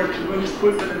in order to move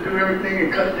equipment and do everything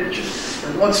and cut ditches.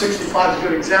 And 165 is a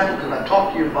good example because I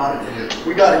talked to you about it.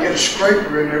 We got to get a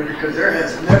scraper in there because there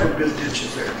has never been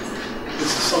ditches there. This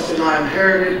is something I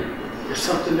inherited. It's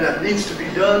something that needs to be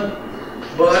done.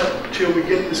 But until we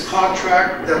get this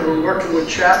contract that we're working with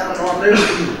Chapman on this,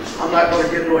 I'm not going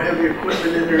to get no heavy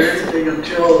equipment in there or anything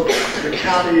until the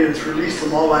county is released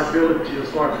from all liability as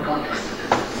far as the contract.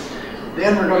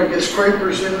 Then we're going to get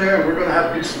scrapers in there and we're going to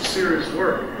have to do some serious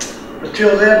work.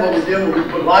 Until then, what we did was we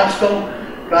put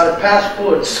limestone, got it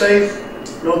passable, it's safe,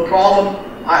 no problem.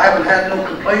 I haven't had no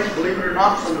complaints, believe it or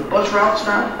not, from the bus routes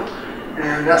now.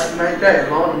 And that's the main thing. As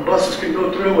long as the buses can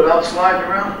go through without sliding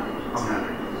around, I'm happy.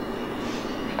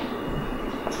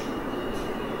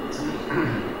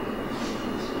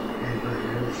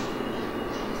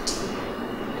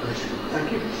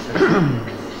 Thank you.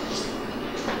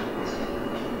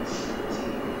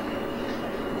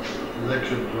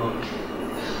 Elections on.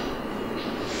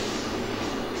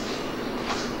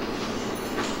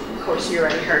 Of course, you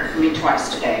already heard from me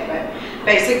twice today, but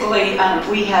basically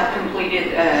we have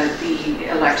completed the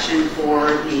election for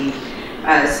the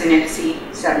Senate seat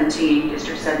 17,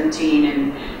 District 17,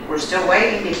 and we're still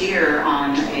waiting to hear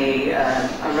on a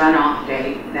runoff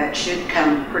date. That should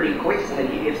come pretty quickly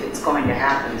if it's going to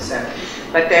happen. So,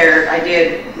 but I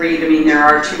did read, I mean, there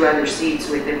are 2 other seats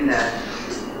within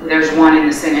there's 1 in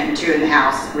the Senate and 2 in the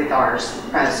House with ours.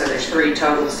 So there's 3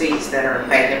 total seats that are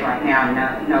vacant right now.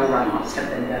 No runoffs have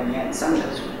been done yet. Some of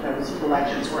those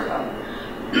elections were held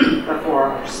before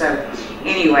ours. So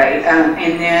anyway,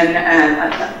 and then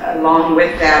along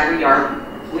with that,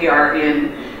 we are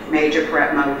in major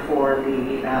prep mode for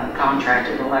the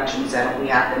contracted elections that will be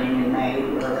happening in May.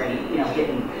 We're already,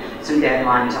 hitting some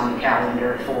deadlines on the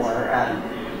calendar for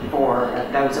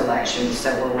those elections. So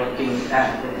we're working with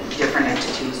different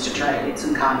entities to try to get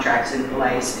some contracts in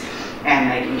place and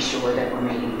making sure that we're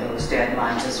meeting those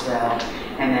deadlines as well.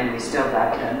 And then we still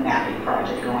got the mapping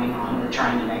project going on. We're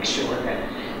trying to make sure that,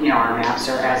 our maps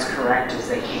are as correct as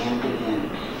they can be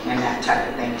and that type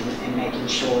of thing, and making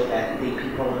sure that the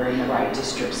people are in the right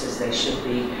districts as they should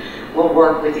be. We'll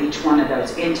work with each one of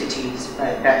those entities,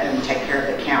 but that doesn't take care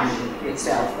of the county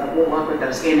itself. But we'll work with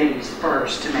those entities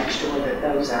first to make sure that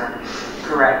those are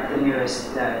correct, the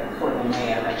newest for the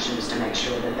May elections, to make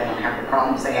sure that they don't have the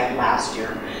problems they had last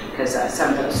year. Because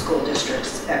some of those school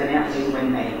districts, evidently,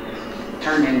 when they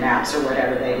turned in maps or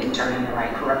whatever, they didn't turn in the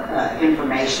right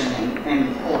information,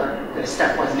 or the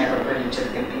stuff wasn't ever put into the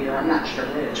computer. I'm not sure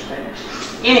which, but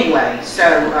anyway, so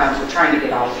we're trying to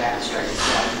get all of that straight as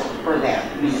well for them.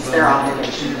 I mean, it's their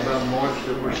obligation. About March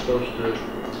that we're supposed to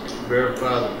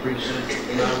verify the precinct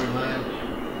driving lines?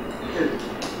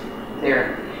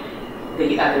 They're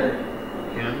the other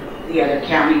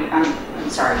county, I'm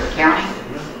sorry, the county?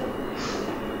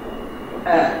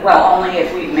 Well, only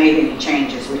if we've made any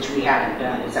changes, which we haven't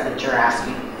done. Is that what you're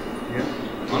asking? Yeah.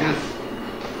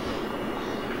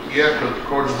 Yeah, because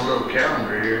according to the little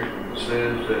calendar here, it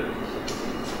says that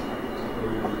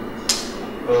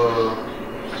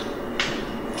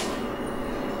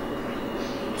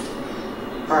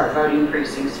for our voting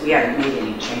precincts, we haven't made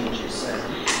any changes. So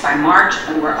by March,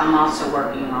 I'm also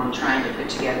working on trying to put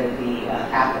together the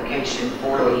application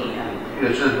for the.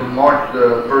 It says in March,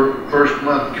 the first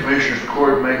month, Commissioners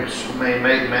Court may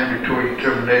make mandatory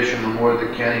determination on whether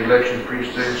the county election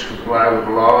precincts comply with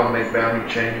the law and make boundary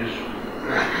changes.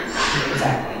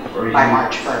 Exactly. By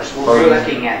March 1st, we're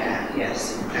looking at that.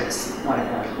 Yes, that's one of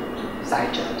our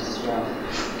side jobs as well.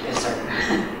 Yes, sir.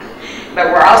 But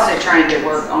we're also trying to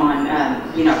work on,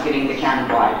 getting the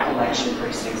countywide election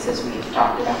precincts, as we've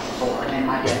talked about before, and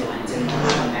my deadline's in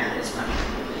March on that as well.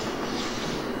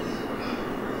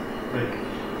 Thank you.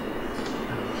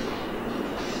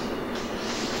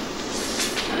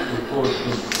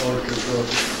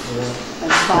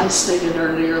 As Vi stated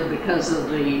earlier, because of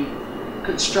the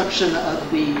construction of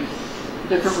the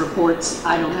different reports,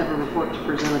 I don't have a report to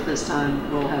present at this time.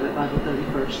 We'll have it by the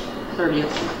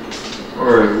 30th. All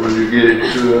right, will you get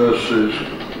it to us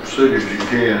as soon as you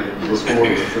can before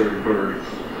the 31st?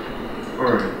 All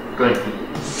right, thank you.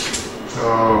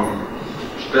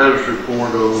 Status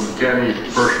report on county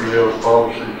personnel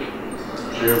policies.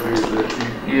 Shelby, is that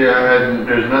you? Yeah, and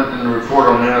there's nothing to report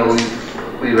on that.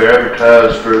 We've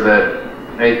advertised for that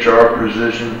HR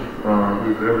position.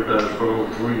 We've advertised for all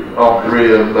three of them. All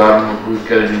three of them, but I don't know if we've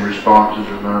got any responses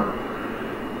or not.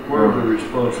 Where are the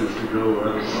responses to go? I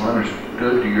don't know. I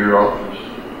understood to your office.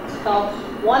 Well,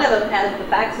 one of them has the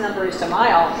fax number is to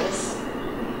my office,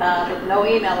 with no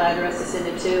email address to send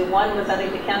it to. One was, I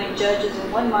think, the county judges,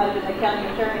 and one might have been the county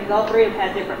attorneys. All three of them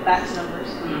had different fax numbers.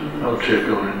 I'll check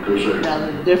on it this second. Now,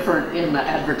 they're different in the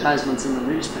advertisements in the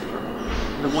newspaper.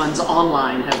 The ones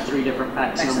online have 3 different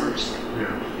fax numbers.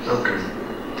 Yeah, okay.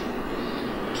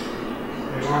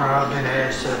 Your Honor, I've been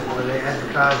asked, were they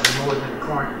advertising more than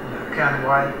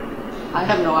countywide? I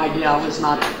have no idea. I was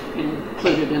not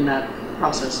included in that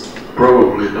process.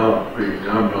 Probably not, Pete.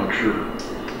 I'm not sure.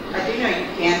 I do know you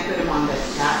can put them on the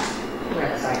tax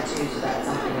website too, so that's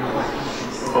something I want to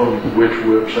consider. On which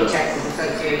website? Texas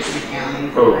Association of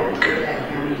Counties. Oh, okay. That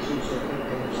counties usually put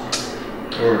theirs on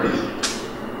there. All right.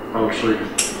 I'll see.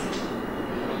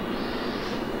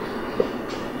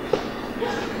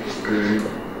 Okay.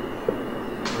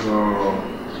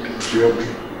 Shelby.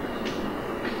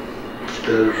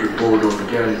 Status report on the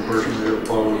county personnel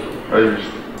policy. I just,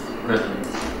 nothing.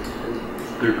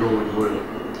 They're going well.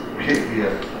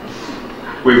 Yeah.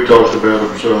 We've talked about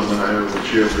them some, and I have with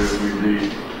Shelby, we need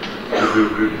to do a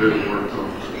good bit of work on,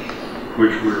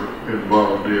 which we're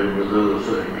involved in with other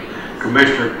things.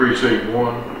 Commissioner Precinct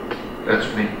 1. That's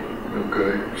me.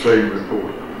 Okay, same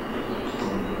report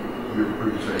on your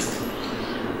precinct.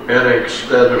 Annex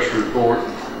status report,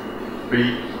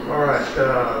 Pete. All right,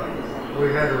 we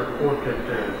had a report that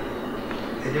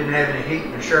it didn't have any heat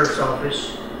in the sheriff's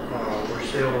office. We're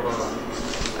still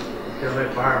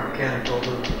at biomechanical.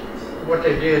 What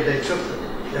they did,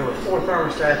 there were 4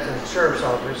 thermostats in the sheriff's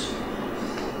office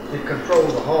that control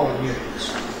the hall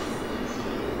units.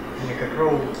 And they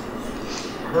control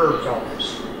Herb's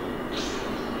office.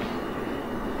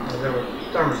 There were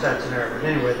thermostats in there, but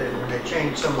anyway, when they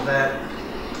changed some of that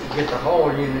to get the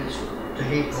hall units to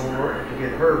heat more and to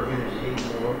get Herb units to heat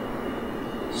more,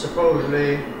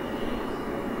 supposedly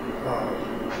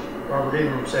Robert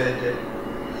Ingram said that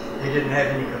they didn't have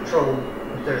any control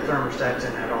with their thermostats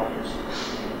in that office.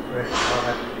 We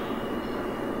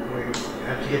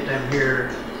have to get them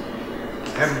here.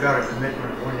 I haven't got a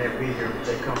commitment of when they'll be here, but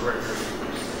they come regularly.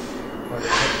 Or they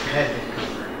had been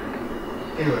coming regularly.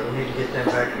 Anyway, we need to get them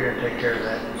back here and take care of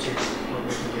that and see what we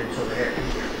can get so they have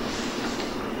heat here.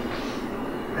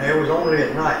 And it was only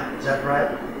at night, is that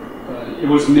right? It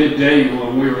was midday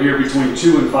when we were here between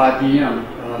 2 and 5 p.m.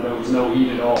 There was no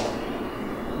heat at all.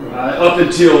 Up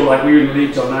until, like, we didn't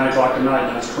leave till 9 o'clock at night,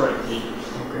 that's correct.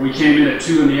 Okay. We came in at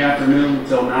 2 in the afternoon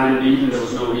till 9 in the evening, there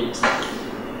was no heat.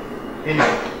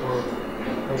 Anyway,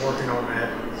 we're working on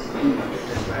that. Get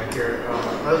them back here.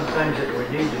 Other things that we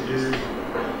need to do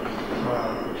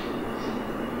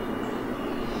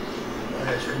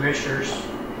as commissioners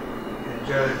and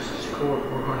judges, as court,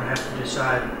 we're going to have to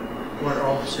decide what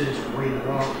offices we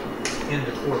want in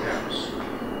the courthouse.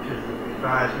 To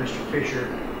advise Mr. Fisher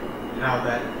how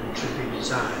that should be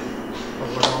designed, or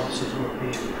what offices will be.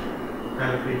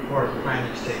 That'll be part of the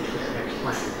planning stage for the next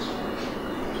plans.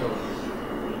 So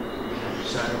we'll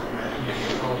decide on that.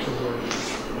 And also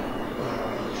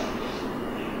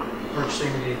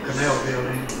purchasing the Canal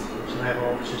building, which will have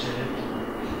offices in it.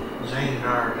 Zane and I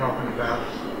are talking about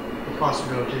the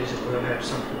possibilities that we'll have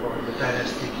something for it, but that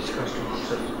has to be discussed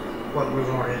amongst us, what we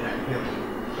want in that building.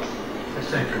 So that's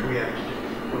things that we have to do.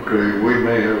 Okay, we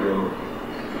may have a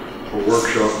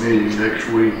workshop meeting next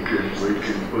week, and we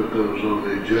can put those on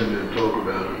the agenda and talk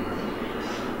about it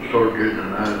and start getting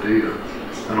an idea.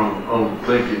 I don't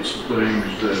think it's things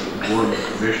that one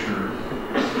commissioner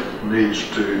needs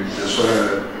to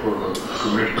decide for the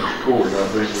commissioner's court. I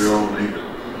think we all need to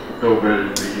know better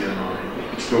to be in on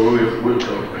it. So we'll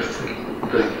talk about it.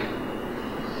 Thank you.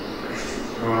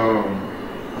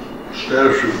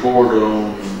 Status report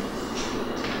on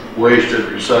waste and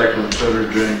recycling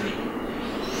center, James.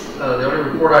 The only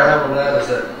report I have on that is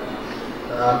that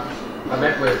I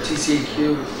met with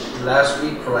TCEQ last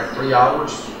week for like 3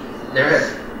 hours.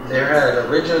 There had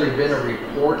originally been a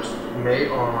report made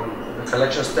on the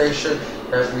collection station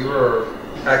that we were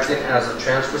acting as a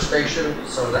transfer station.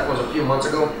 So that was a few months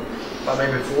ago, about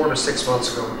maybe 4 to 6 months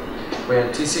ago.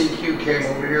 When TCEQ came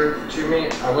over here to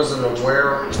me, I wasn't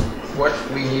aware what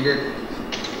we needed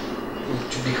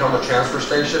to become a transfer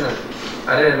station. And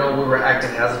I didn't know we were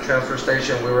acting as a transfer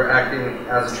station. We were acting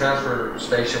as a transfer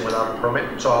station without a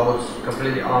permit. So I was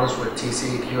completely honest with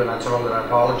TCEQ, and I told them that I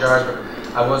apologize, but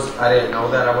I didn't know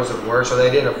that. I wasn't aware, so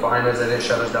they didn't fine us. They didn't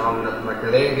shut us down or nothing like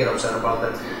that. They didn't get upset about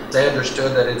that. They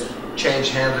understood that it's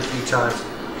changed hands a few times.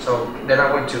 So then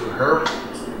I went to her,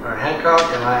 Hancock,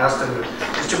 and I asked him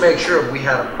just to make sure if we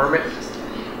had a permit.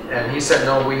 And he said,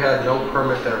 no, we had no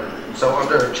permit there. So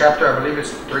under chapter, I believe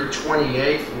it's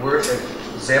 328, we're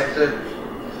exempted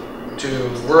to,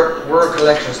 we're a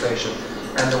collection station.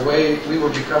 And the way we were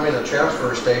becoming a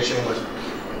transfer station was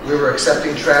we were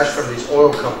accepting trash from these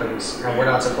oil companies, and we're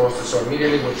not supposed to. So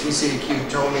immediately when TCEQ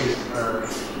told me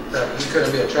that we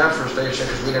couldn't be a transfer station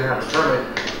because we didn't have a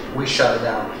permit, we shut it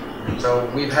down. So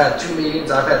we've had 2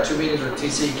 meetings. I've had 2 meetings with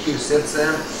TCEQ since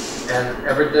then, and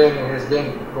everything has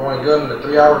been going good. In the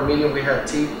 3-hour meeting we had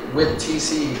with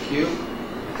TCEQ,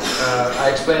 I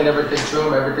explained everything to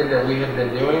them, everything that we had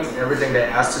been doing, everything they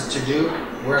asked us to do.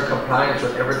 We're in compliance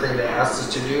with everything they asked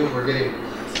us to do. We're getting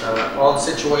all the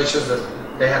situations that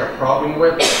they had a problem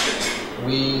with.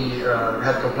 We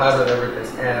had complied with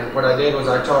everything. And what I did was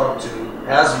I talked to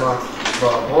Asma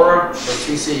Bahora from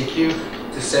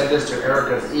TCEQ to send this to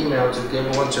Erica's email to give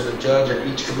one to the judge and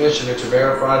each commissioner to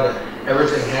verify that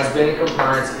everything has been in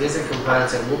compliance, is in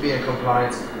compliance, and will be in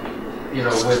compliance, you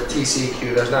know, with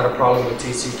TCEQ. There's not a problem with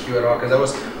TCEQ at all, because there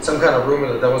was some kind of rumor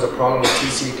that there was a problem with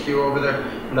TCEQ over there.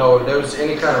 No, if there's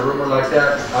any kind of rumor like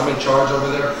that, I'm in charge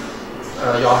over there.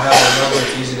 Y'all have my number,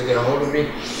 it's easy to get a hold of me.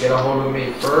 Get a hold of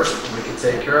me first, we can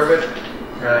take care of it.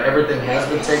 Everything has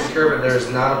been taken care of it. There's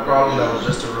not a problem, that was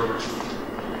just a rumor.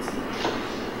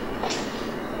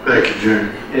 Thank you,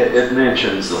 Jim. It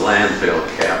mentions the landfill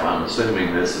cap. I'm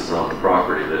assuming this is on the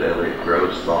property that Elliot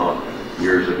Gross bought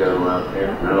years ago out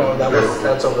there? No,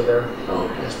 that's over there. Oh.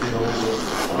 That's the old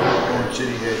Orange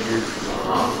City had years ago.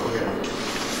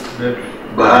 That's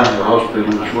behind the hospital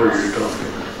is where you're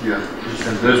talking. Yeah.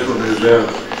 And this one is out.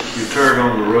 You turn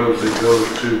on the road that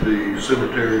goes to the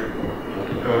cemetery.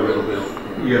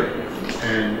 Yeah.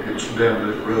 And it's down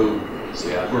that road.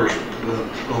 First,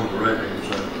 on the right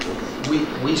hand side.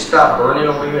 We stopped burning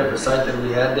over here at the site that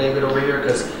we had, David, over here,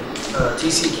 because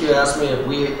TCQ asked me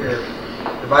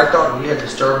if I thought we had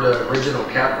disturbed the original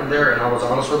cap from there, and I was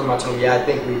honest with them. I told them, yeah, I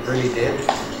think we really did.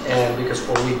 And because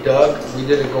when we dug, we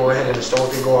didn't go ahead and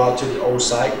historically go out to the old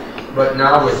site. But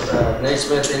now with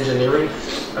Naismith Engineering,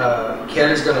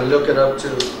 Kelly's going to look it up to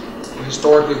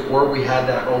historically where we had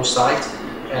that old site.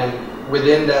 And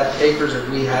within that acres that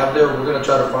we have there, we're going to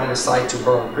try to find a site to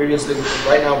burn. Previously,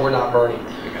 right now, we're not burning.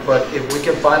 But if we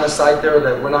can find a site there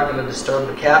that we're not going to disturb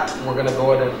the cap, we're going to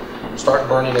go ahead and start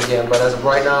burning again. But as of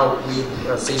right now,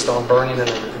 we've ceased on burning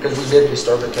because we did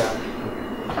disturb the cap.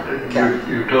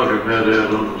 You're talking about that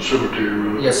on the cemetery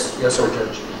road? Yes, yes, sir,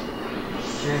 Judge.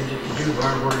 James, if you do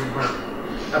burn, where do you burn?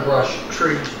 A brush.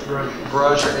 Trees,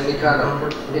 Brush, or any kind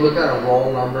of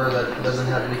roll number that doesn't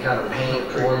have any kind of paint,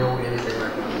 oil, anything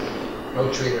like that.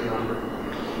 No treated number.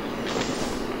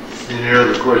 Any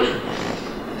other questions?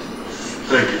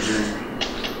 Thank you, James.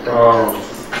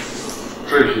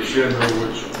 Tracy Shinho,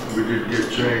 which we did get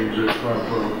changed, that's my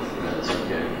fault. That's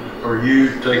okay. Are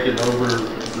you taking over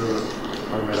the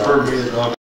permit?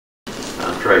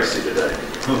 I'm Tracy today.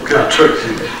 Okay,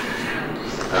 Tracy.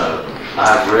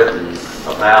 I've written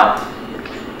about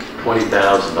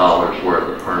 $20,000 worth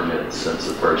of permits since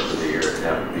the first of the year, and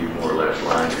have a few more or less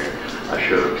lying here. I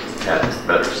should have had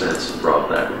better sense and brought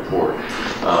that report.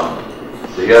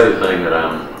 The other thing that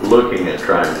I'm looking at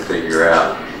trying to figure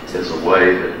out is a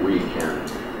way that we can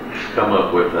come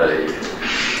up with a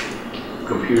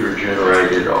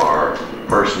computer-generated or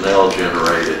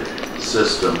personnel-generated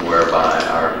system whereby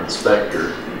our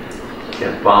inspector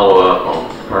can follow up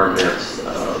on permits.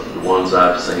 The ones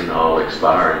I've seen all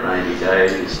expire in 90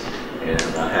 days, and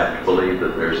I have to believe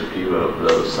that there's a few of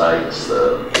those sites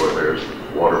where there's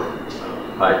water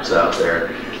pipes out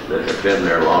there that have been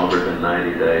there longer than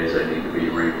 90 days. They need to be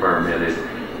re-permitted.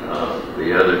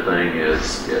 The other thing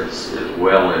is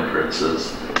well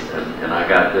entrances, and I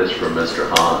got this from Mr.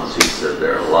 Hans. He said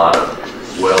there are a lot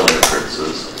of well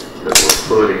entrances that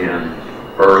were put in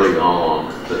early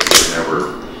on that were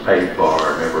never paid for,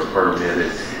 never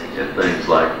permitted, and things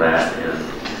like that.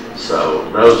 And so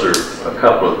those are a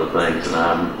couple of the things, and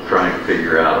I'm trying to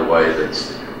figure out a way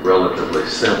that's relatively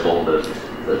simple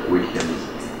that we can.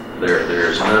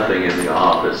 There's nothing in the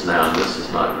office now, and this is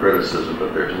not criticism,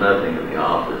 but there's nothing in the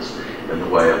office in the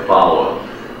way of follow-up.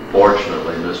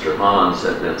 Fortunately, Mr. Hans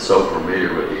had been so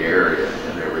familiar with the area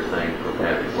and everything from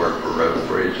having worked for Road and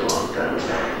Bridge a long time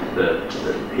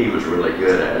that he was really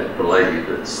good at it. The lady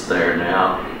that's there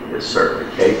now is certainly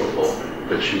capable,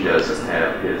 but she doesn't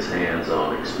have his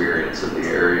hands-on experience in the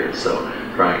area, so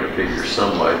trying to figure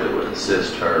some way that would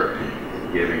assist her,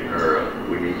 giving her a,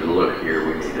 we need to look here,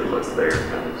 we need to look there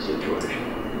kind of situation.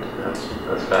 That's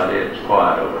about it. It's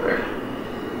quiet over there.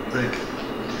 Thank you.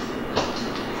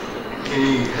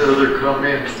 Any other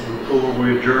comments before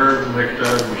we adjourn, next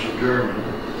item is adjournment.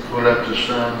 We'll have to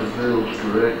sign the bills,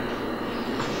 correct?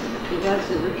 You got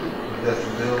the original. You got the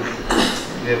bills?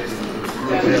 You have to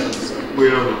approve them. We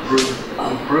have approved.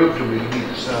 Approved them, you need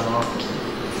to sign off.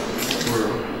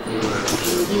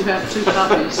 You have two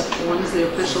copies. One's the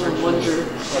official and one's your.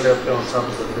 I got to on top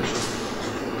of the official.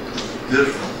 This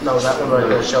one? No, that one right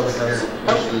there, Shelby Tire.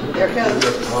 There it goes.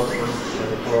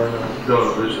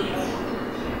 No, this is,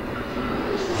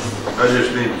 I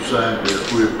just need to sign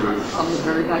this, we approve. On the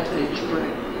very back page,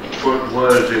 right.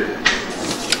 What is it?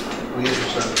 We have to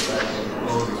sign the back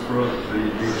On the front, you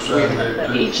need to sign that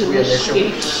too?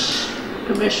 Each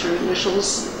commissioner initials,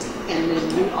 and then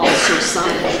you also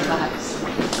sign the backs.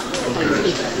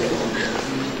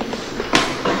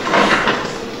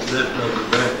 That's not the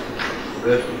back,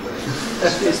 that's the back.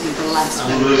 Excuse me, the last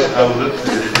one. I looked at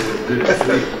it, and didn't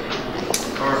see.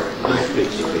 All right,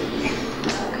 thank you.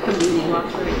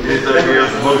 Anything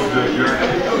else, motion to adjourn?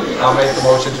 I'll make the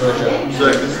motion to adjourn.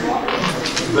 Second.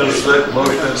 Been a second,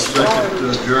 motion and a second to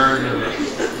adjourn, and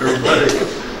everybody,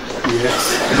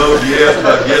 vote yes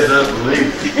by getting up and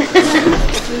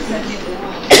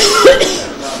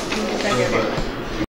leaving.